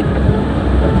up ahead.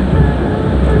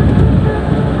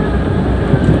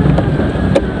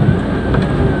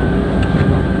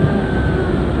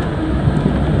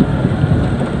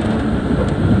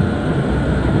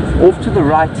 Off to the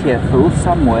right here, Phil,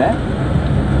 somewhere.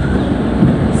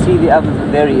 See the others?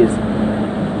 There he is.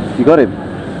 You got him?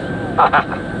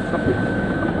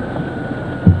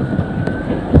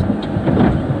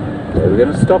 Okay, we're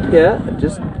going to stop here and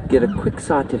just get a quick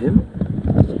sight of him.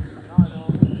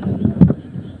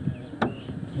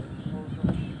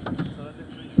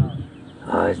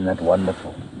 Oh, isn't that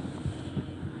wonderful?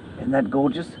 Isn't that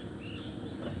gorgeous?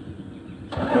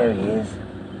 There he is.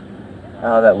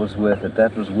 Oh, that was worth it.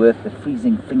 That was worth the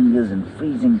freezing fingers and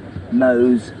freezing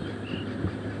nose.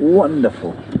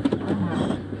 Wonderful.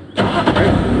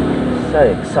 So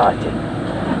exciting.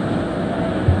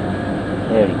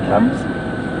 There he comes.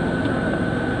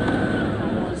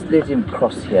 Just let him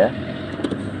cross here.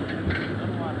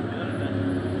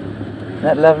 Isn't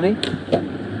that lovely?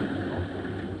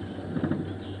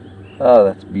 Oh,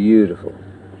 that's beautiful.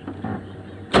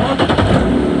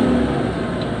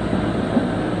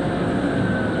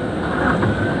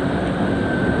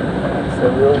 So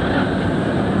we'll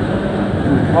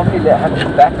probably have to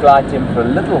backlight him for a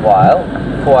little while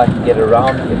before I can get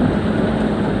around him.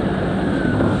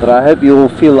 But I hope you all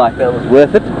feel like that was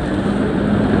worth it.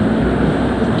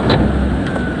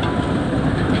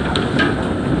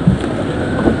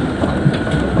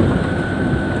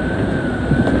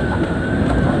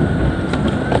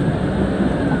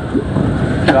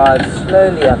 Drive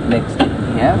slowly up next to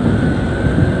him here.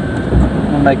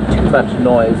 Don't make too much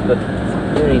noise, but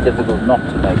very difficult not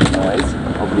to make noise,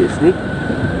 obviously.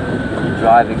 You're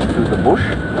driving through the bush.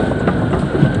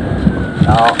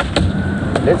 Now,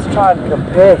 let's try and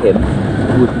compare him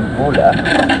with Djuma.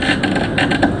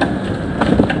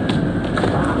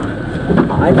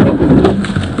 I think,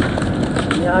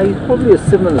 yeah, he's probably a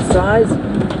similar size,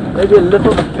 maybe a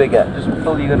little bit bigger. Just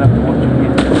Phil, you're going to have to watch your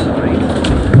head. Sorry.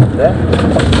 There.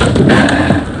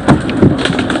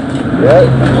 Go.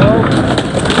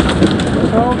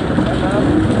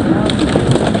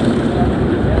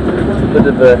 bit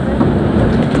of a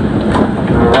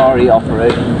Ferrari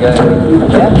operation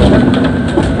going here.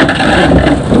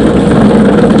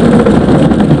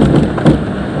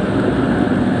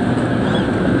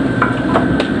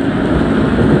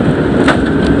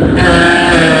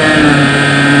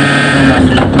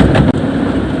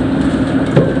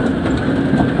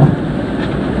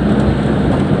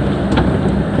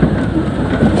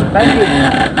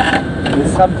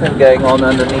 There's something going on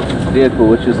underneath this vehicle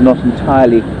which is not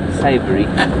entirely savoury.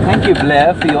 Thank you,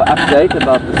 Blair, for your update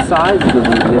about the size of these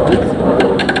leopards.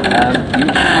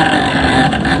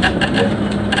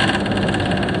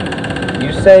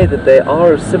 You say that they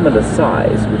are of similar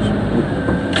size, which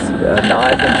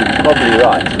I think is probably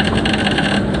right.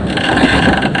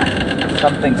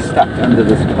 Something stuck under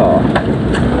this car.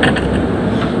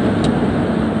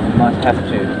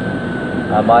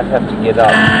 I might have to get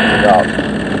out and get it out.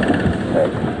 Okay.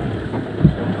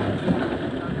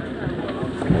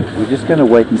 We're just going to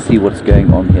wait and see what's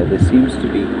going on here. There seems to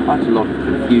be quite a lot of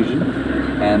confusion,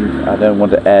 and I don't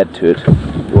want to add to it.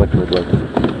 Wait. I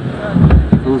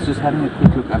was just having a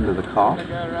quick look under the car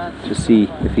to see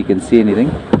if he can see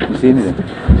anything. You see anything?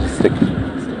 Stick.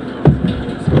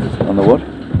 On the what?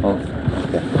 Oh,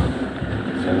 okay.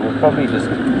 So we'll probably just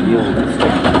deal with this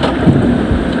stick.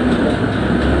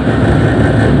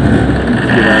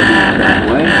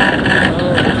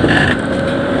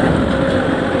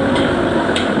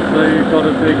 So you've got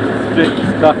a big stick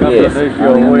stuck underneath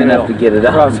your wheel. I'm going to have to get it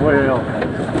out. Front wheel.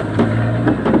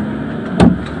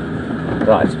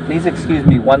 Right, please excuse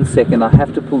me 1 second. I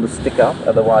have to pull the stick out,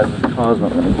 otherwise the car's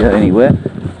not going to go anywhere.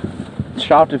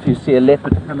 Shout if you see a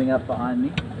leopard coming up behind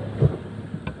me.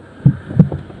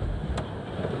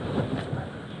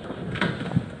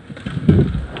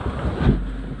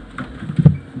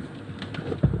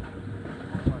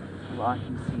 I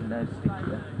can see no stick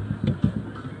here.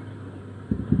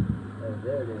 Oh,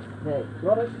 there it is. Okay,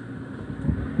 got it.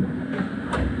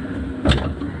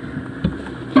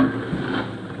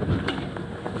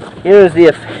 Here is the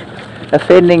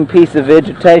offending piece of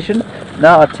vegetation,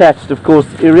 now attached, of course,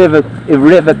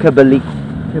 irrevocably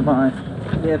to my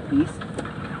earpiece.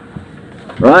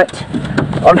 Right,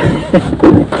 on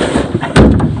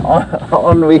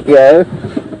we go.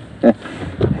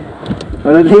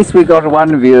 Well, at least we got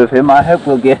one view of him. I hope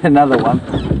we'll get another one.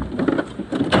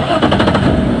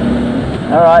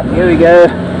 Alright, here we go.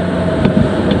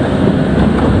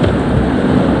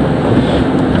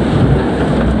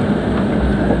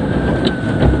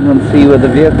 And see where the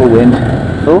vehicle went.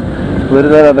 Oh, where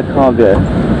did that other car go?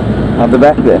 Out the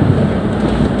back there.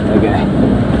 Okay.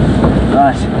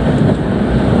 Right.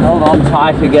 Hold on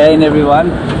tight again,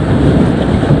 everyone.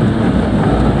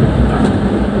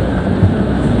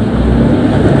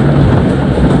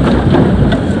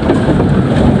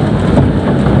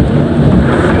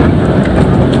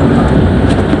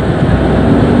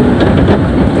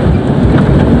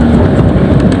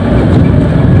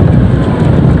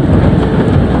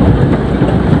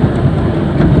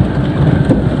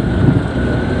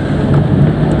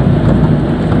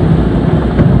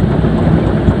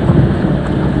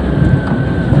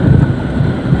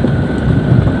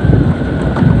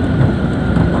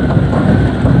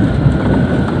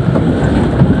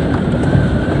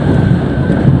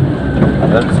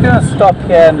 I'm just going to stop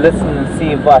here and listen and see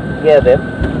if I can hear them.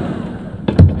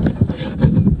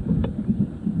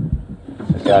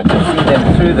 Okay, I can see them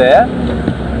through there.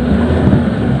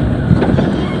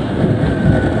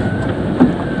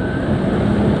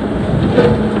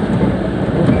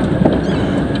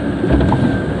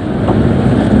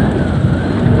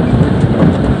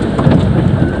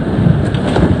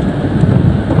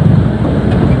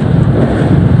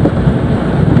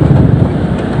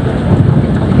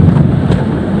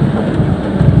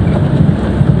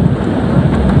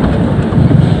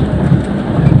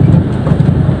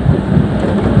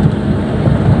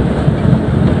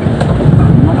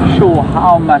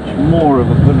 How much more of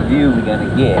a good view we're going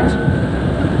to get.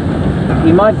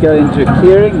 We might go into a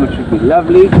clearing, which would be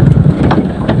lovely.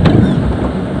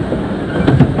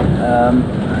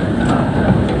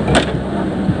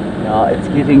 Now it's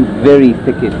getting very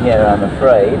thick in here, I'm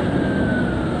afraid,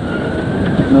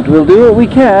 but we'll do what we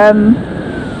can.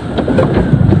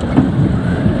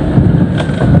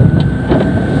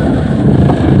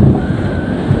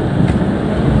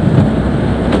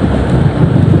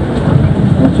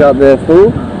 Out there,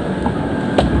 fool.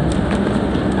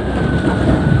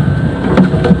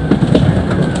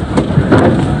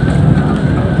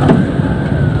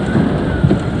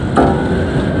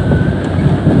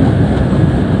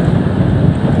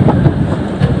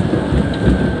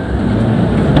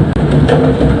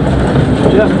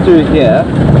 Just through here.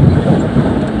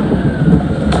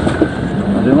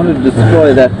 I don't want to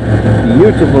destroy that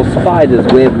beautiful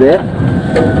spider's web there.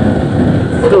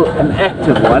 Still an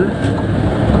active one.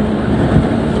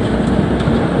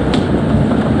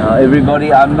 Now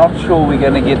everybody, I'm not sure we're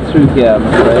going to get through here, I'm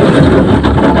afraid.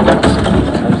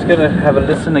 I'm just going to have a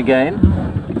listen again.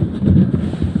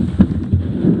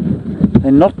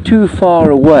 They're not too far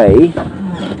away.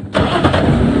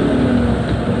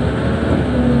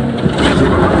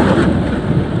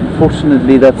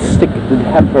 Unfortunately, that stick did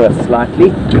hamper us slightly.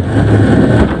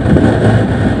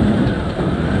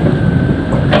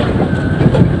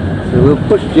 So we'll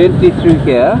push gently through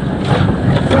here.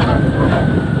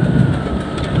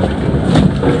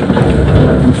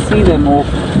 You can see them off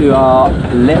to our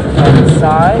left-hand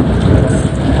side.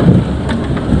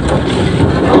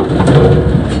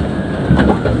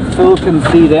 Phil can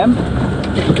see them.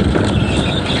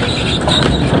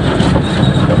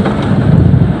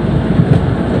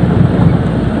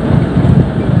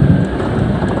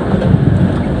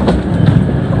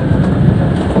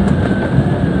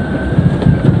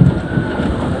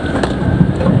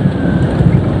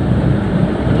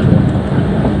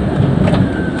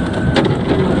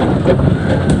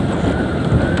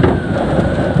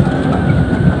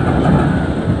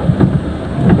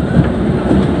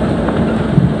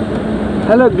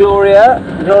 Hello Gloria.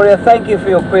 Gloria, thank you for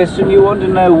your question. You want to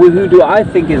know who do I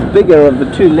think is bigger of the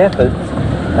two leopards.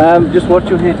 Just watch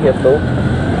your head here, Phil.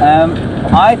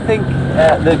 I think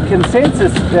the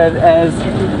consensus as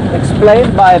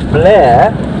explained by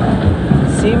Blair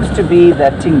seems to be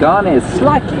that Tingana is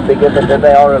slightly bigger, but that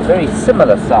they are a very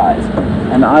similar size.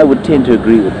 And I would tend to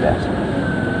agree with that.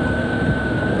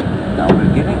 Now we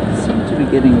seem to be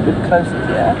getting a bit closer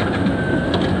here.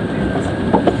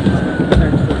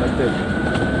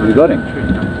 We got him.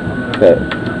 Okay.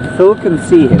 Phil can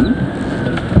see him,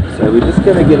 so we're just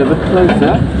going to get a bit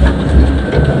closer.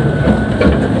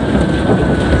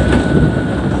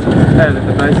 And at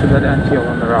the base of that anthill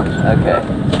on the right. Okay.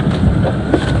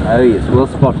 Oh yes, well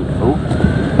spotted, Phil.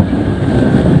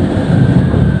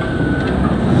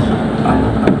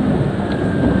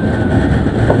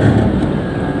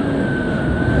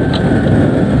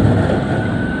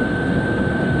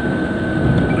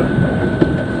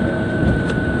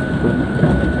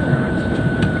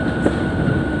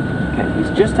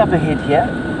 Just up ahead here.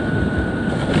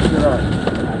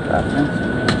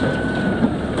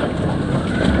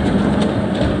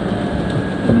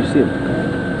 Can you see him?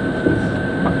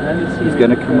 He's going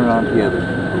to come around here.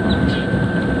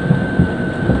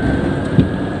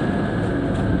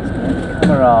 He's going to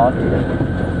come around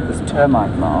this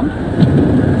termite mound.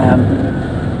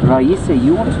 Raisa,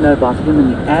 you want to know about him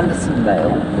and the Anderson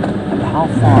male and how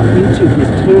far into his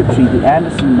territory the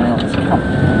Anderson male has come.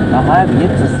 Now I have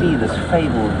yet to see this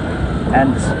fabled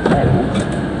Anderson male,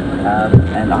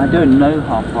 and I don't know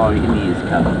how far in he is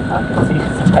coming. I can see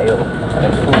his tail, and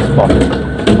it's full spotted.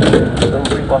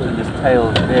 Full spotted his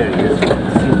tail there he is. You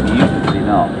can see it beautifully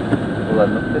now. Well,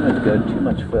 I'm not going to go too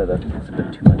much further. It's a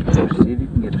bit too much push. See if you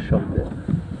can get a shot there.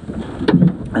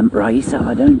 Raisa,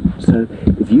 so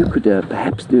if you could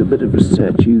perhaps do a bit of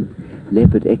research, you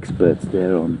leopard experts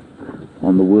there on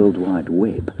the World Wide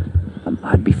Web,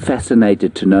 I'd be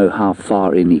fascinated to know how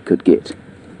far in he could get.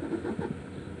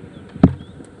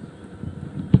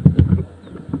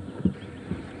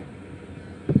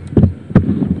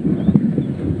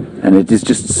 And it is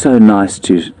just so nice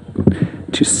to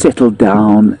settle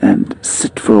down and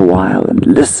sit for a while and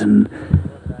listen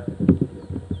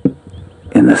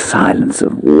in the silence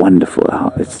of wonderful.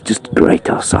 It's just great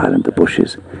how silent the bush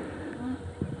is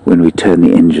when we turn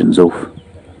the engines off.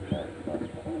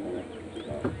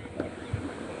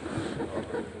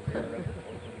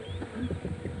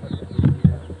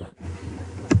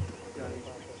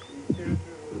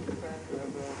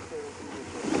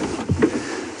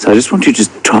 So I just want you to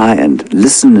just try and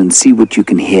listen and see what you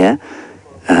can hear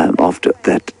after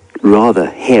that rather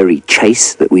hairy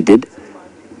chase that we did.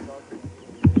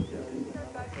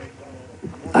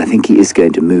 I think he is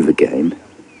going to move again.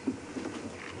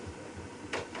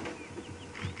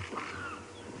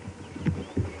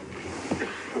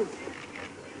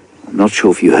 I'm not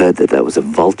sure if you heard that. That was a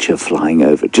vulture flying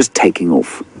over, just taking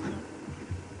off.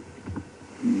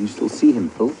 You still see him,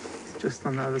 Phil? Just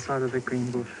on the other side of the green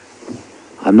bush.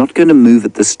 I'm not going to move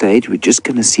at this stage. We're just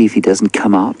going to see if he doesn't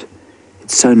come out.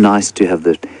 It's so nice to have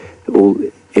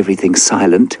everything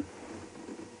silent.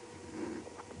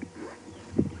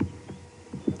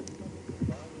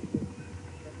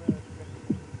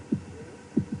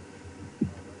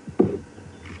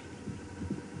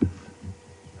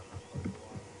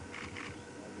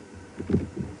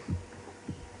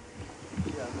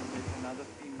 Another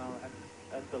female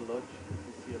at the lodge.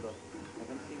 You see a lot. I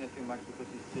don't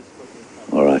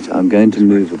All right, I'm going to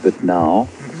move a bit now.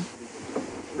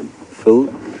 Phil,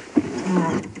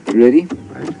 ready?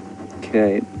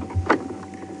 Okay.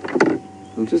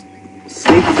 We'll just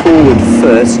slip forward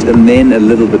first and then a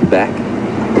little bit back.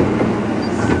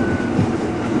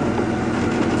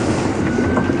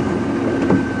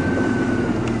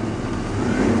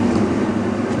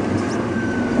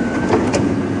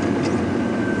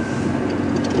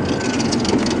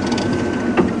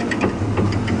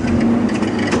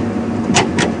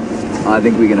 I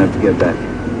think we're going to have to go back.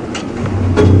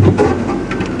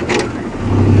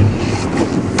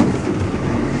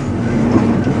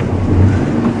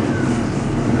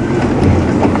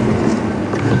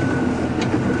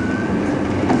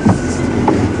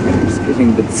 Just getting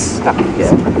a bit stuck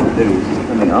here. There he is,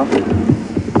 coming up.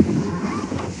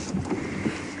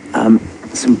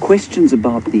 Some questions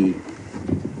about the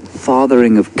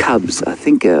fathering of cubs. I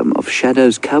think of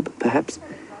Shadow's cub, perhaps.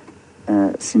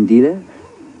 Sindile.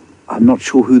 I'm not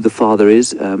sure who the father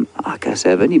is. Like I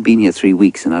say, I've only been here 3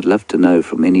 weeks, and I'd love to know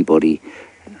from anybody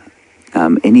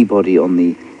on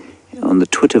the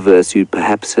Twitterverse who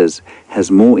perhaps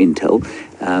has more intel.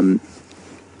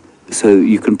 So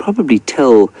you can probably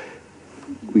tell.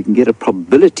 We can get a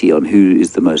probability on who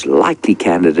is the most likely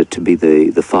candidate to be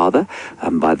the father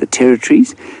by the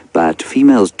territories. But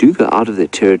females do go out of their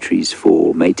territories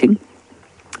for mating,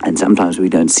 and sometimes we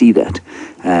don't see that.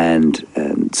 And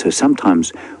so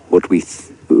sometimes what who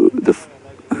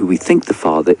we think the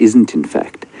father isn't in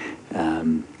fact,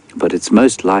 but it's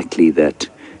most likely that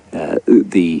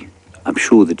I'm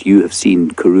sure that you have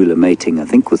seen Karula mating, I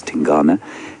think with Tingana,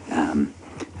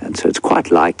 and so it's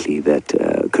quite likely that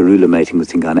Karula mating with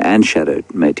Tingana and Shadow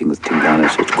mating with Tingana,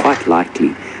 so it's quite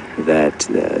likely that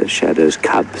Shadow's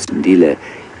cub, Sindile,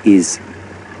 is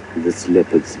this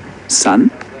leopard's son,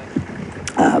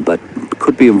 but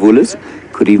could be Mvula's,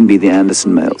 could even be the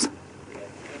Anderson males.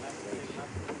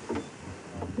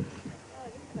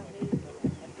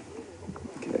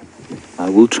 I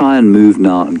will try and move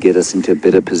now and get us into a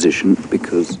better position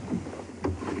because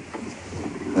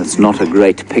that's not a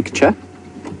great picture.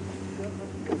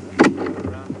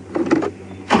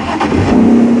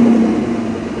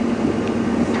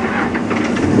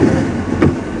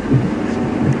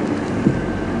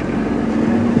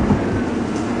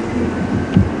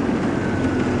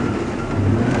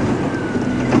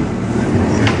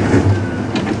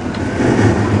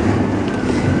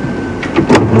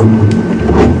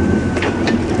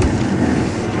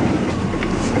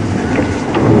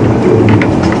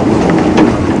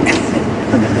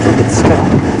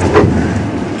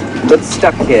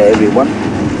 Stuck here, everyone.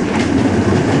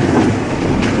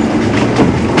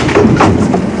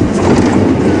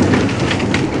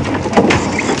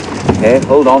 Okay,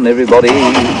 hold on, everybody.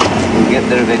 We'll get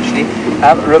there eventually.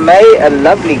 Ramay, a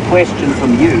lovely question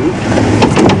from you.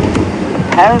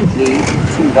 Apparently,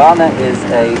 Tingana is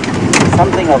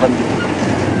something of an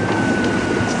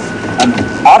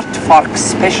aardvark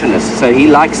specialist, so he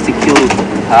likes to kill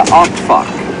aardvark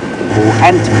or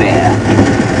ant bear.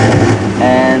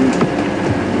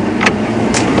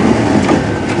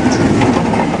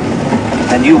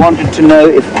 And you wanted to know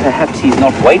if perhaps he's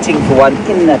not waiting for one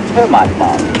in a termite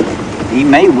mound. He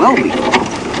may well be.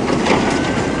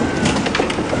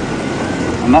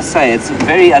 I must say, it's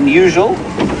very unusual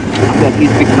that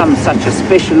he's become such a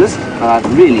specialist, but I'd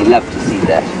really love to see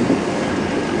that.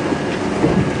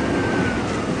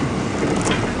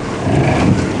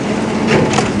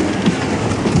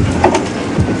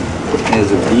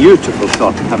 There's a beautiful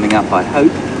shot coming up, I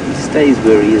hope. He stays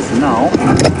where he is now.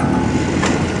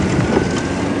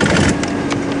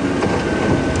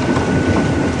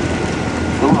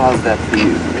 How's that for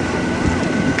you?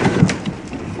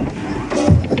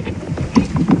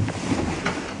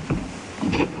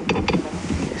 Okay,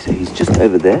 so he's just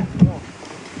over there.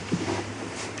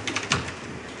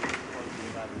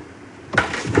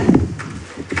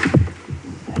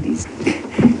 And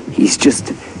he's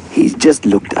just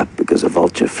looked up because a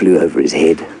vulture flew over his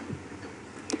head.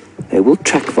 They will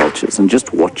track vultures and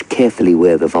just watch carefully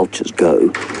where the vultures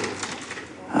go.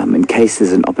 In case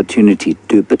there's an opportunity to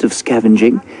do a bit of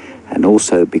scavenging, and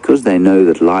also because they know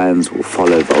that lions will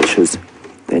follow vultures,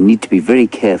 they need to be very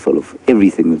careful of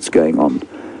everything that's going on.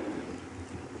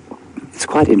 It's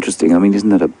quite interesting. I mean, isn't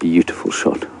that a beautiful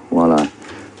shot while I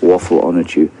waffle on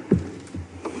at you?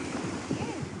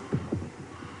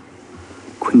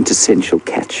 Quintessential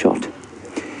cat shot.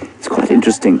 It's quite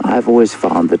interesting. I've always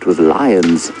found that with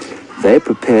lions, they're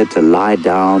prepared to lie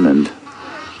down, and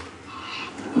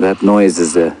that noise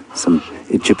is some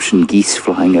Egyptian geese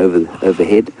flying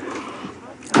overhead.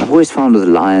 I've always found with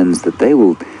lions that they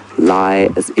will lie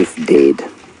as if dead.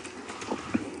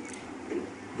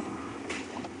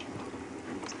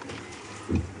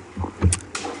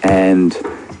 And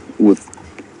with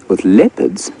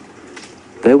leopards,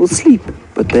 they will sleep,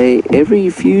 but they, every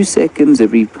few seconds,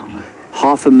 every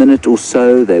half a minute or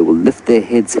so, they will lift their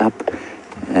heads up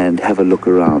and have a look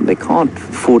around. They can't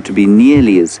afford to be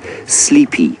nearly as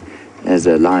sleepy as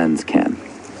lions can.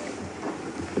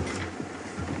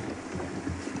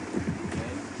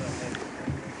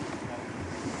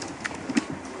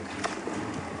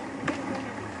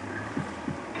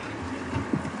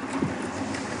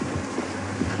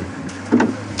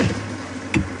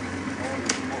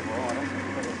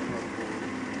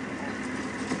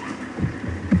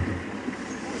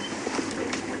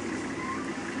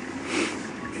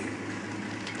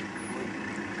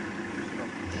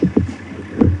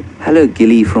 Hello,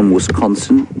 Gilly from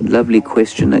Wisconsin. Lovely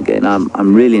question again.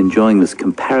 I'm really enjoying this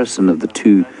comparison of the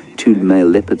two male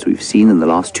leopards we've seen in the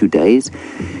last 2 days.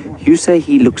 You say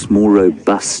he looks more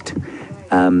robust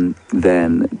than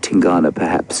Tingana,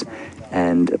 perhaps.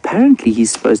 And apparently he's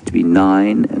supposed to be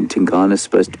 9 and Tingana's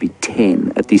supposed to be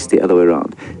 10, at least the other way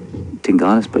around.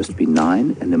 Tingana's supposed to be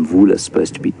 9 and Mvula's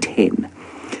supposed to be 10.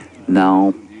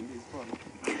 Now,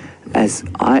 as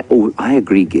I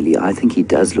agree, Gilly, I think he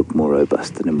does look more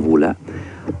robust than Mvula.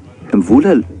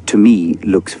 Mvula, to me,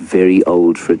 looks very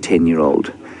old for a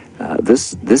 10-year-old.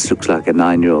 This looks like a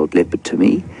 9-year-old leopard to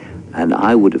me, and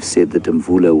I would have said that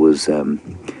Mvula was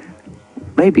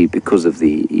maybe because of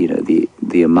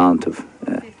the amount of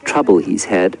trouble he's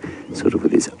had, sort of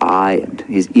with his eye, and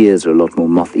his ears are a lot more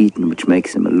moth-eaten, which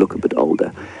makes him look a bit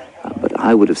older. But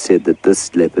I would have said that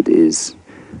this leopard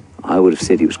I would have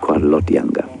said he was quite a lot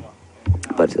younger.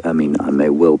 But, I mean, I may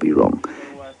well be wrong.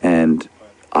 And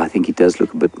I think he does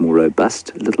look a bit more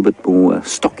robust, a little bit more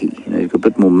stocky. You know, he's got a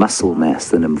bit more muscle mass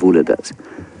than Mvula does.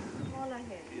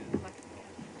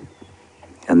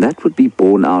 And that would be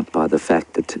borne out by the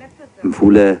fact that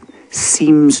Mvula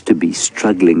seems to be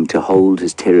struggling to hold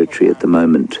his territory at the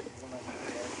moment.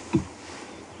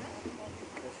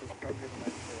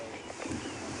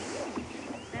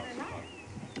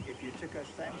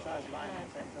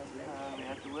 We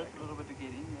have to work a little bit to get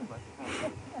in here, but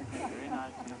very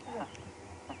nice.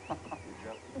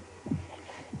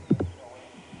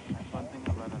 That's one thing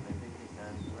about a leopard, he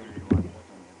does where he wants it.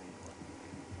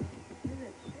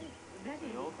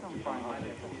 They also find that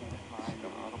they can fly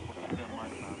the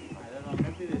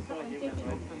out of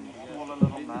the smaller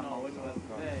little mammals that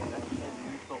use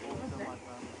the autumn.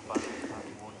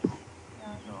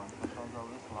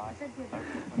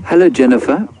 Hello,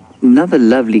 Jennifer. Another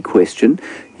lovely question.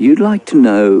 You'd like to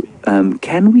know,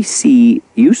 can we see,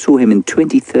 you saw him in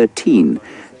 2013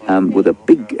 with a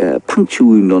big puncture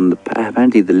wound on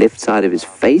apparently the left side of his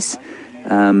face,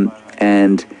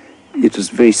 and it was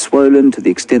very swollen to the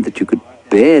extent that you could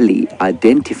barely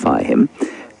identify him,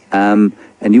 and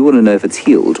you want to know if it's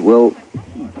healed. Well,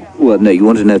 no, you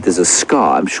want to know if there's a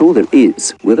scar. I'm sure there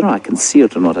is. Whether I can see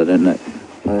it or not, I don't know.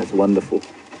 Oh, that's wonderful.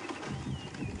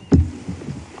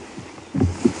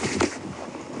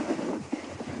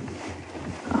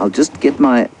 I'll just get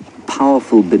my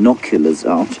powerful binoculars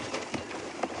out.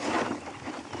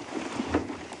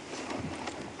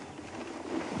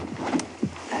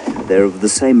 They're of the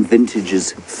same vintage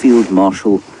as Field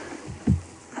Marshal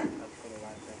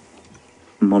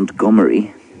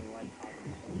Montgomery.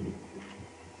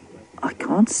 I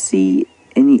can't see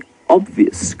any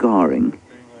obvious scarring.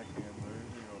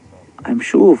 I'm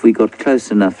sure if we got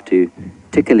close enough to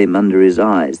tickle him under his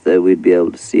eyes, though, we'd be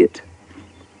able to see it.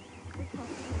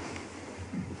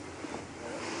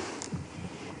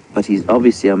 But he's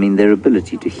obviously, I mean, their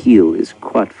ability to heal is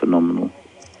quite phenomenal.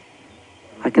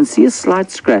 I can see a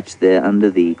slight scratch there under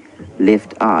the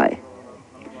left eye.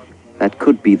 That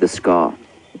could be the scar.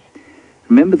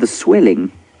 Remember, the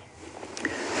swelling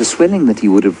that he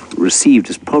would have received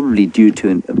is probably due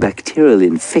to a bacterial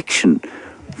infection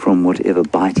from whatever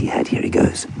bite he had. Here he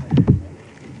goes.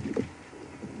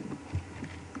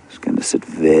 He's going to sit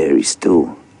very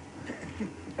still.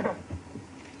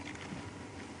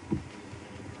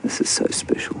 This is so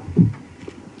special.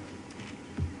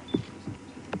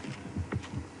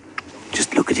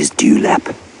 Just look at his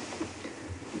dewlap.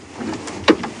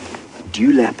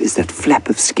 Dewlap is that flap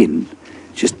of skin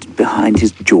just behind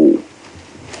his jaw.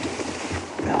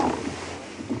 Now,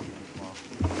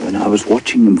 when I was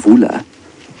watching Mvula,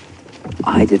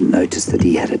 I didn't notice that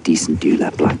he had a decent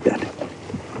dewlap like that.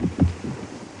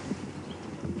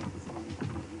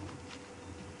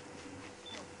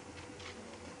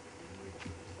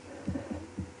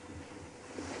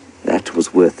 That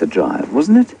was worth the drive,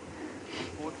 wasn't it?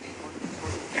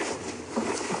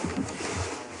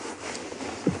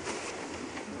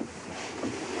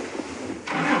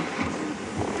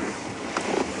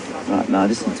 Right, Now I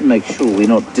just need to make sure we're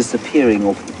not disappearing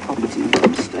off the property by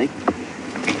mistake.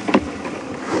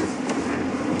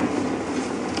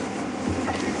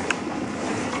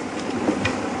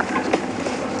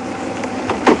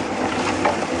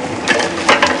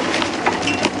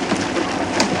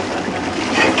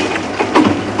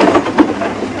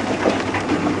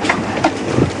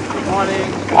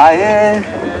 Morning. Aye.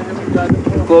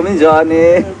 Kom in,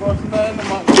 Johnny.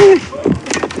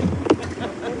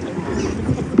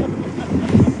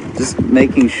 Just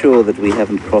making sure that we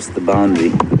haven't crossed the boundary.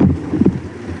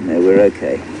 No, we're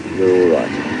okay. We're all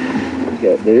right.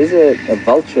 Okay, there is a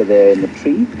vulture there in the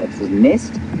tree. That's his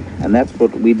nest, and that's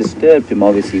what we disturbed him,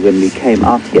 obviously, when we came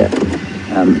out here.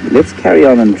 Let's carry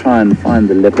on and try and find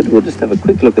the leopard. We'll just have a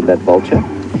quick look at that vulture.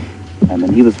 And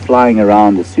then he was flying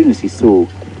around as soon as he saw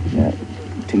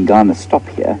Tingana stop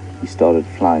here. He started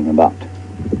flying about,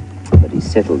 but he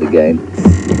settled again.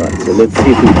 Right, so let's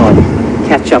see if we can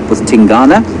catch up with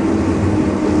Tingana.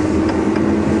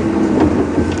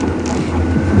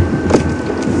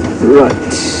 Right,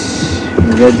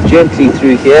 we'll go gently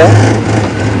through here.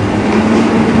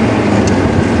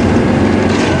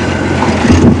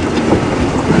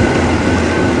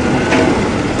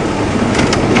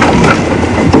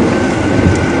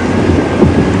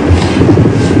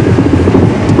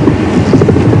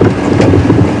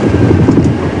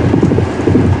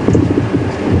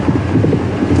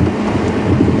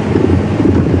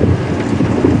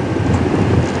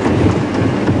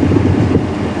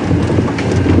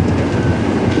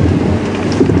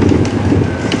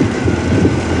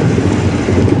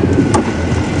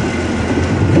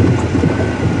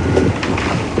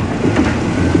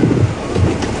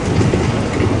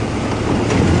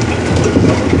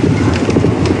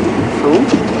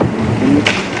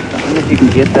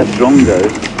 Get that drongo.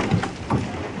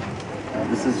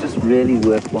 This is just really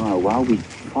worthwhile. While we're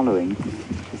following,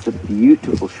 it's a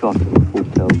beautiful shot of a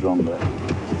full-tailed drongo.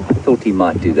 I thought he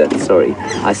might do that, sorry.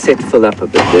 I set Phil up a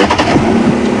bit there.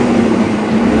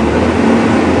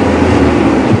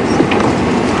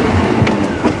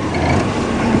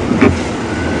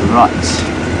 Right.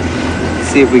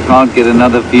 See if we can't get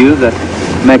another view of that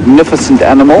magnificent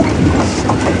animal.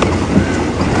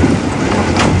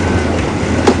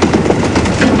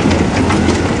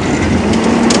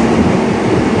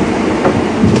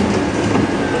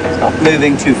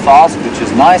 Moving too fast, which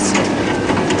is nice.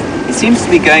 He seems to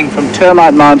be going from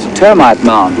termite mound to termite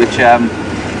mound, which,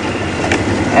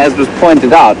 as was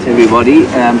pointed out to everybody,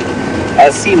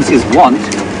 as seems his want,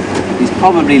 he's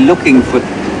probably looking for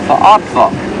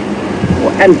aardvark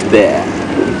or ant bear.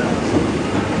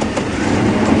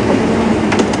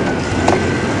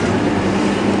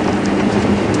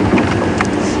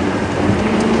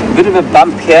 A bit of a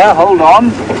bump here, hold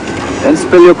on, don't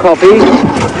spill your coffee.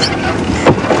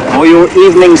 Or your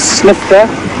evening snifter.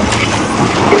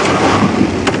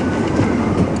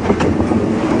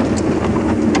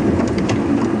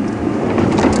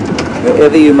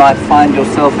 Wherever you might find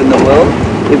yourself in the world,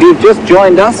 if you've just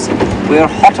joined us, we're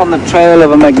hot on the trail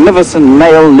of a magnificent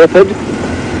male leopard.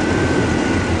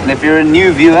 And if you're a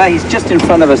new viewer, he's just in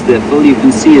front of us there, Phil. You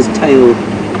can see his tail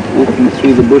walking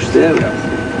through the bush there.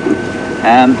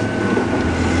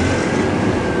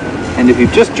 And if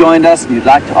you've just joined us and you'd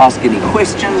like to ask any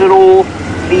questions at all,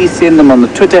 please send them on the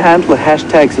Twitter handle,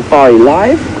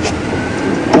 #SafariLive,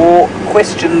 or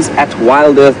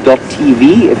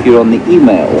questions@WildEarthTV if you're on the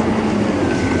email.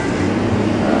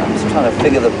 I'm just trying to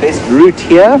figure the best route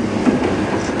here.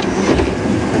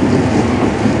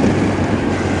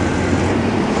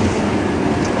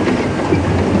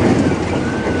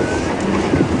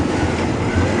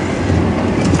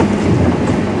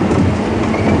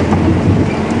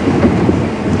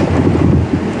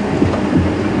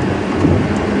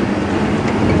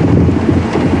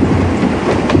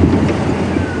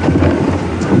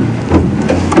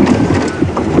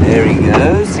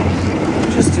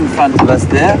 Of us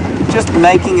there, just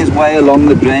making his way along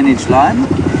the drainage line.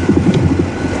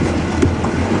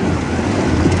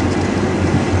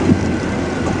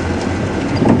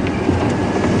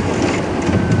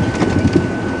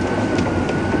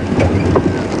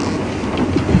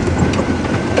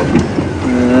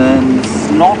 And it's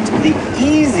not the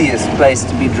easiest place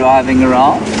to be driving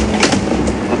around,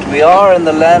 but we are in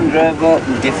the Land Rover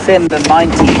Defender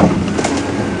 90.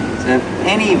 So if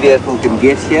any vehicle can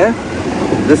get here,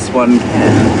 this one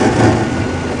can,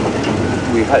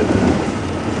 we hope.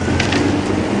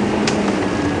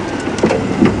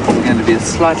 It's going to be a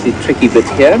slightly tricky bit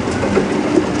here.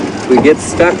 If we get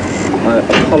stuck, I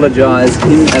apologize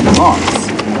in advance.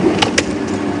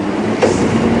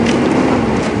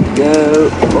 Go,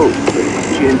 oh,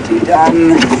 gently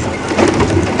done.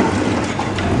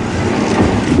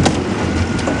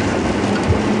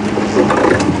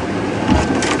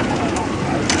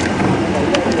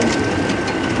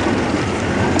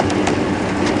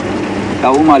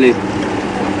 Kaumali.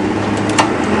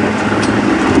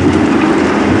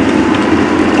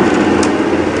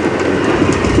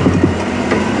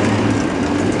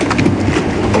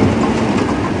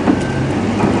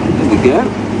 There we go.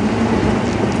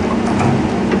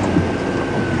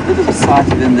 Bit of a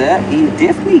sighted in there. He's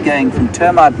definitely going from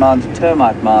termite mound to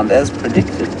termite mound as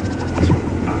predicted.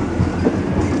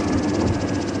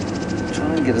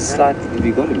 Try and get a slight. Have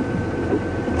you got him?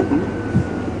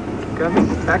 Coming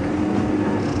back.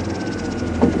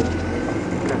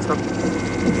 Okay, stop.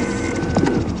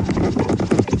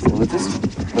 So we'll just,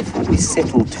 before we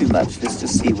settle too much, let's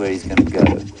just see where he's going to go.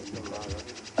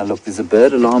 Now look, there's a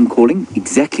bird alarm calling,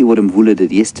 exactly what Mvula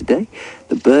did yesterday.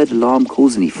 The bird alarm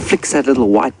calls and he flicks that little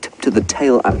white tip to the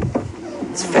tail up.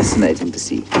 It's fascinating to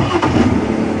see.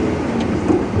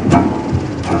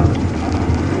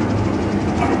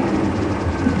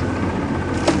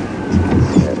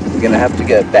 We're going to have to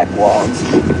go backwards.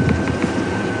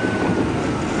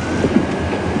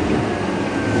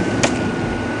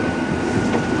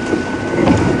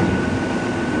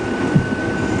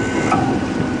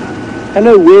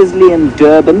 Hello, Wesley in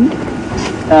Durban.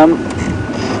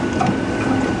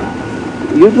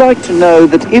 You'd like to know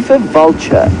that if a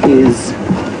vulture is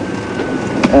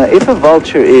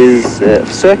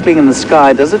circling in the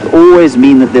sky, does it always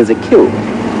mean that there's a kill?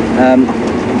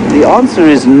 The answer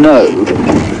is no.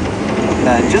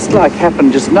 Just like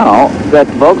happened just now, that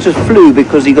vulture flew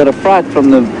because he got a fright from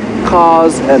the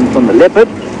cars and from the leopard,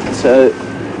 so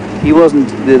he wasn't,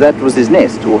 that was his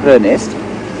nest or her nest.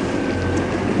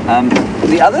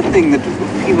 The other thing that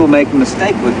people make a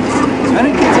mistake with is when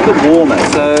it gets a bit warmer,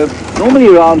 so normally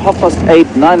around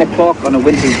 8:30, 9 o'clock on a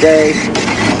winter's day,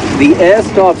 the air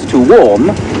starts to warm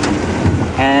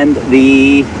and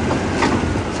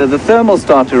so the thermals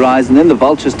start to rise and then the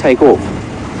vultures take off.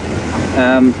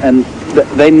 And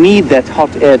they need that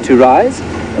hot air to rise,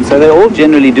 and so they all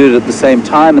generally do it at the same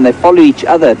time, and they follow each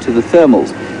other to the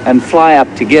thermals and fly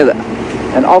up together.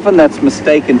 And often that's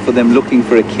mistaken for them looking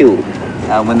for a kill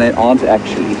when they aren't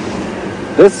actually.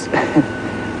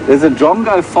 There's a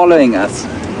drongo following us,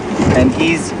 and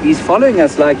he's following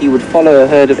us like he would follow a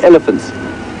herd of elephants.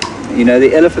 You know,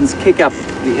 the elephants kick up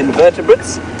the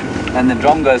invertebrates, and the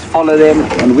drongos follow them,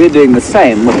 and we're doing the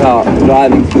same with our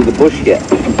driving through the bush here.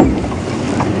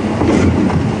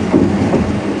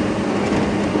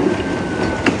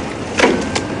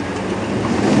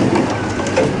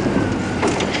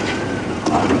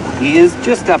 He is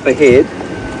just up ahead.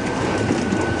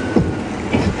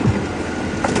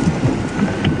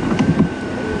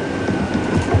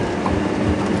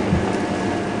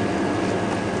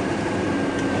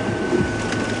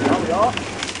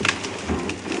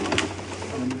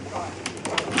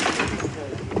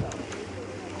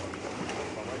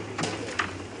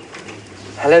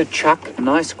 Hello Chuck,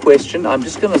 nice question. I'm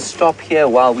just going to stop here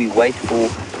while we wait for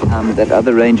that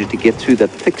other ranger to get through that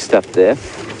thick stuff there.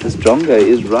 This drongo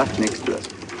is right next to us.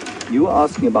 You were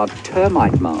asking about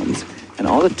termite mounds, and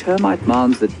are the termite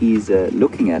mounds that he's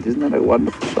looking at, isn't that a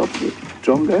wonderful shot,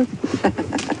 drongo?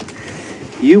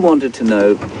 You wanted to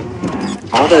know,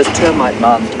 are those termite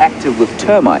mounds active with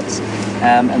termites?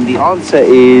 And the answer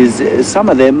is some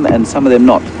of them and some of them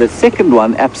not. The second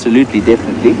one, absolutely,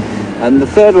 definitely. And the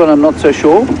third one, I'm not so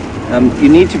sure. You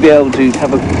need to be able to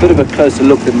have a bit of a closer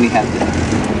look than we have there.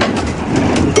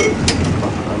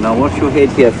 Now watch your head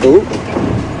here, Phil.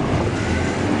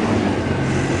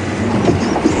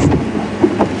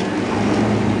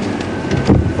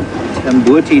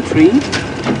 Tambuti tree.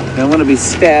 Don't want to be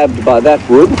stabbed by that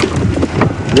wood.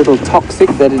 A little toxic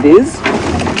that it is.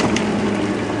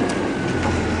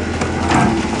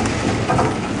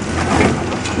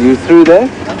 You through there?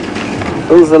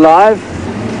 Phil's alive.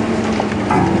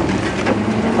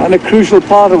 And a crucial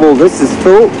part of all this is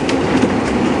Phil.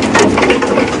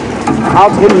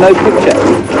 Out him, no picture.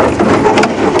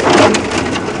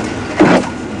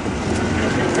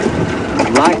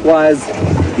 Likewise,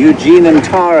 Eugene and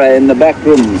Tara in the back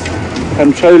rooms,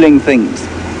 controlling things.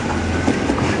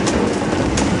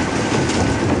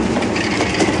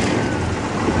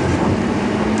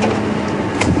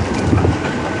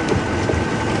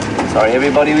 Sorry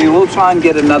everybody, we will try and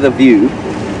get another view.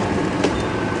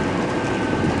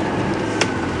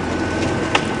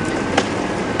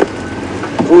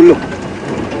 Oh look.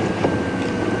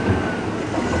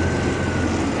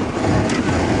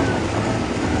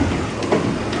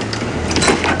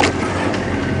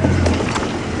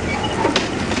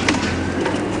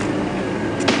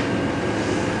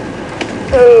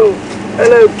 Oh,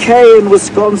 hello Kay in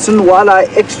Wisconsin while I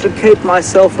extricate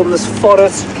myself from this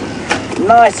forest.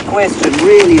 Nice question,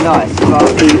 really nice, about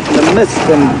the mist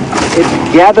and it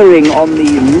gathering on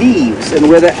the leaves. this and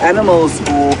whether animals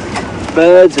or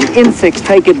birds and insects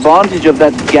take advantage of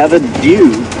that gathered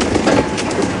dew.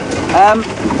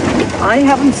 I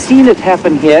haven't seen it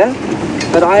happen here,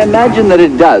 but I imagine that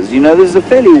it does. You know, this is a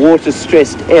fairly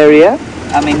water-stressed area.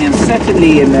 I mean,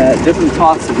 certainly in different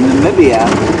parts of Namibia,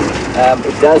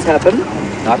 it does happen.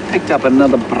 I've picked up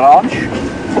another branch.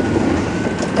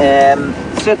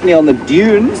 Certainly on the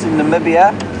dunes in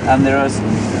Namibia, there are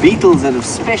beetles that have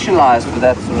specialized for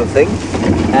that sort of thing.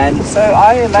 And so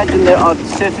I imagine there are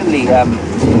certainly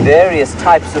various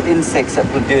types of insects that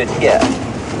would do it here.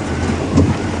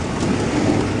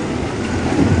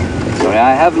 Sorry,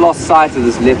 I have lost sight of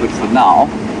this leopard for now.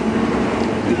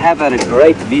 We have had a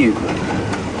great view.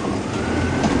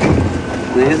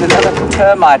 There's another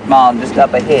termite mound just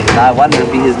up ahead, and I wonder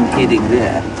if he isn't heading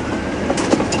there.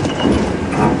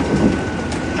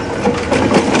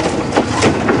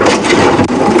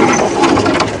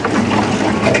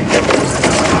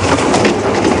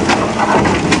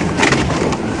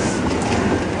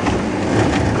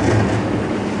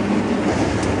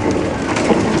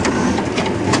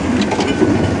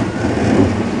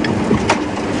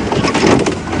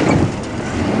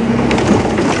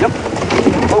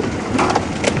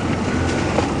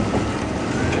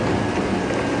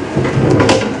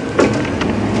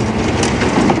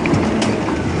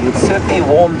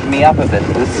 Warmed me up a bit.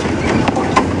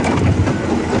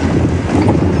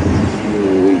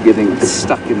 We're getting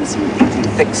stuck in some pretty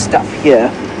thick stuff here.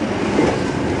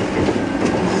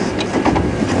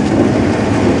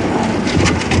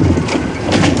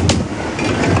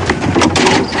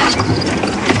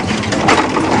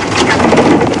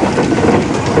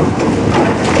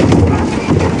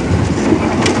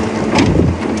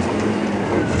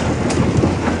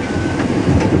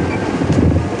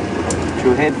 Put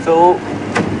your head, Phil.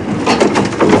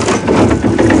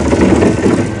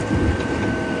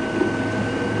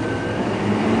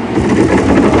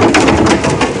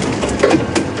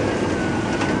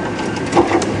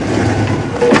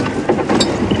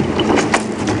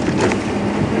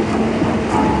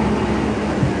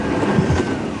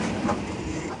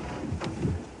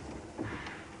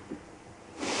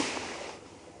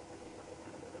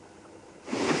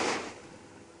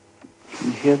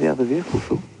 Hear the other vehicle,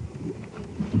 Phil?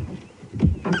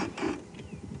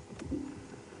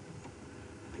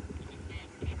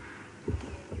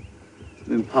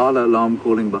 The Impala alarm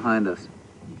calling behind us.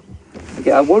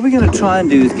 Okay, what we're going to try and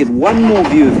do is get one more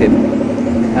view of him.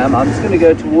 I'm just going to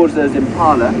go towards those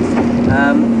Impala,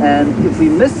 and if we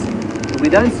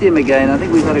don't see him again, I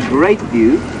think we've got a great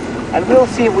view, and we'll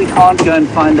see if we can't go and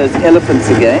find those elephants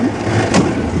again,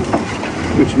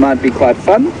 which might be quite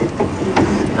fun.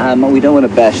 We don't want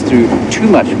to bash through too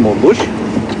much more bush.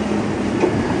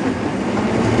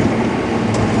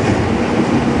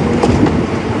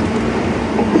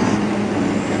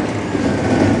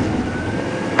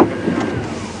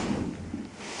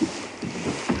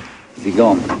 Is he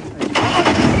gone?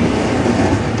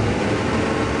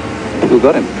 Still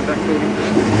got him.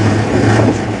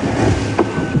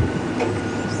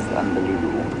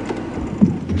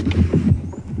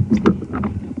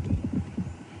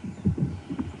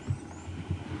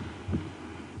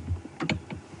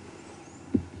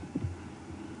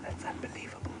 It's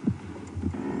unbelievable.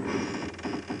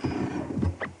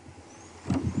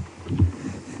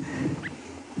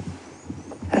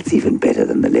 That's even better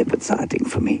than the leopard sighting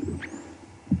for me.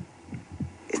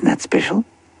 Isn't that special?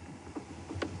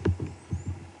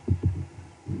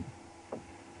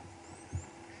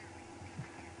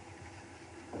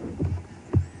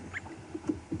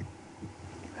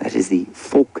 That is the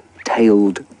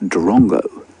fork-tailed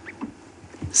drongo.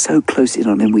 So close in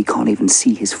on him we can't even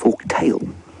see his forked tail.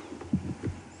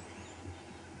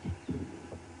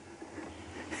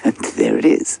 And there it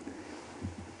is.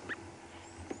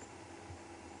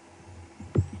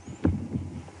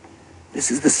 This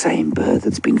is the same bird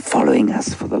that's been following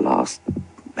us for the last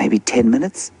maybe 10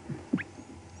 minutes.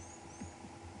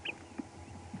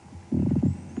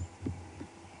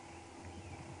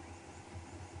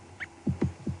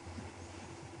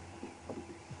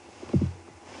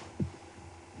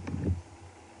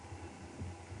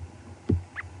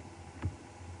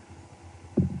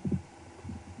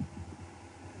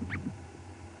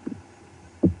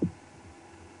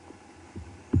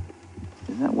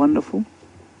 Isn't that wonderful?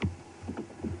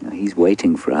 He's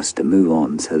waiting for us to move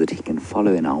on so that he can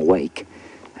follow in our wake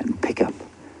and pick up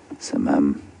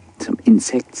some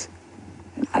insects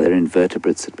and other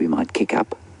invertebrates that we might kick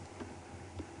up.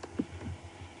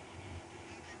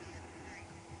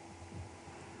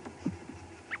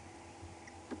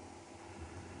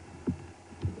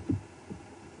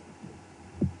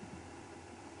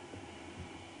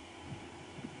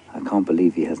 I can't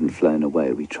believe he hasn't flown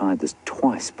away. We tried this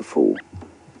twice before.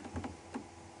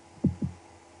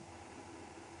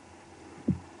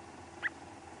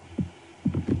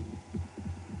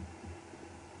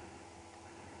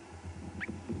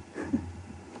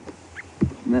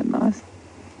 Isn't that nice?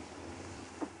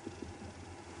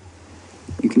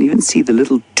 You can even see the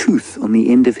little tooth on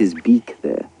the end of his beak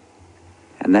there.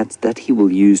 And that he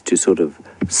will use to sort of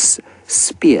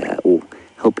spear or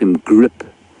help him grip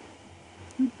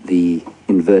the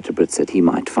invertebrates that he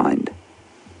might find.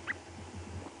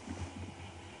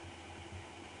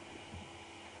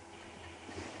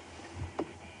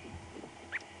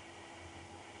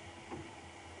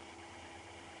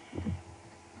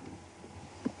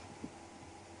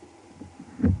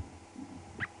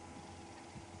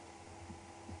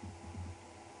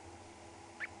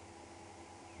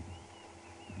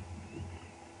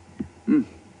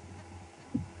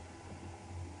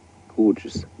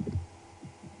 Gorgeous.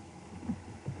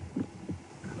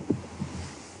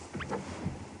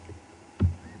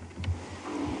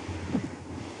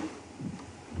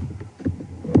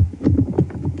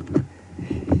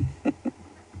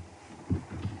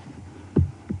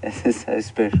 This is so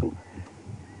special.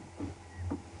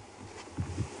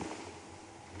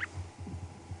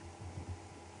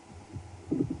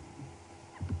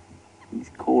 He's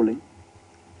calling.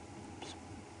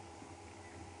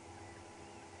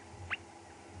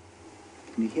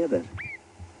 Can you hear that?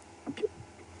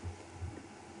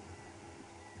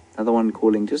 Another one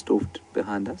calling just off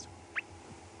behind us.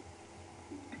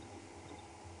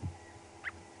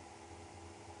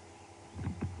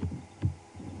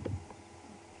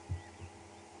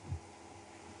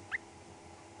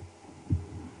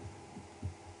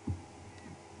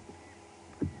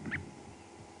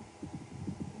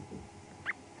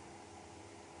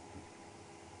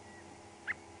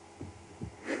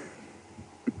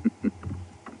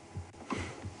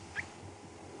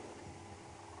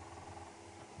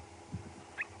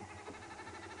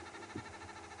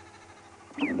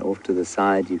 And off to the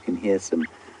side you can hear some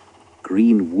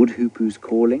green wood hoopers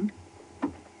calling.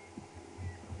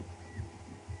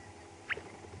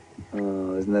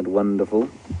 Oh, isn't that wonderful?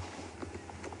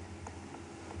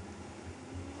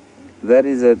 That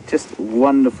is a just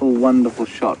wonderful, wonderful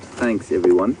shot. Thanks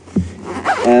everyone.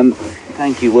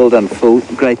 Thank you, well done Phil,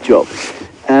 great job.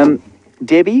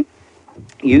 Debbie,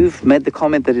 you've made the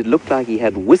comment that it looked like he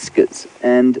had whiskers,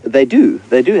 and they do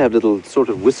have little sort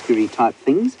of whiskery type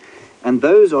things. And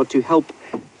those are to help,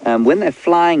 when they're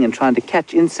flying and trying to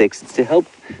catch insects, it's to help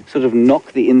sort of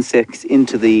knock the insects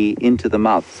into the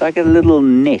mouth. It's like a little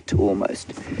net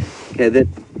almost. Okay, that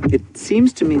it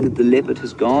seems to me that the leopard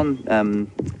has gone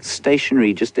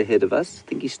stationary just ahead of us. I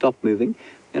think he stopped moving.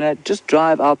 Just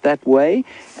drive out that way,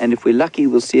 and if we're lucky,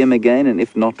 we'll see him again, and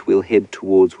if not, we'll head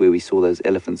towards where we saw those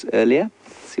elephants earlier.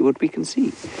 See what we can see.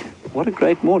 What a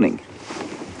great morning.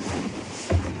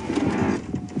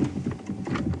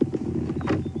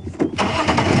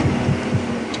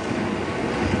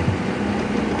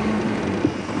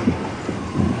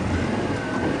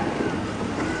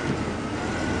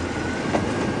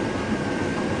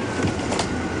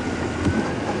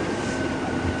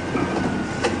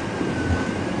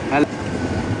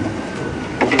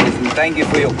 Thank you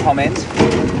for your comment.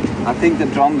 I think that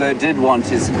Drongo did want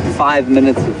his 5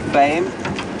 minutes of fame.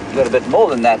 A little bit more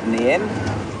than that in the end.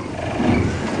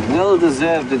 Well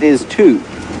deserved it is too.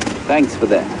 Thanks for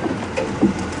that.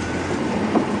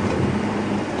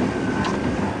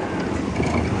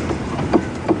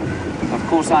 Of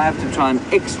course I have to try and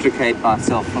extricate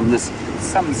myself from this at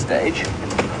some stage.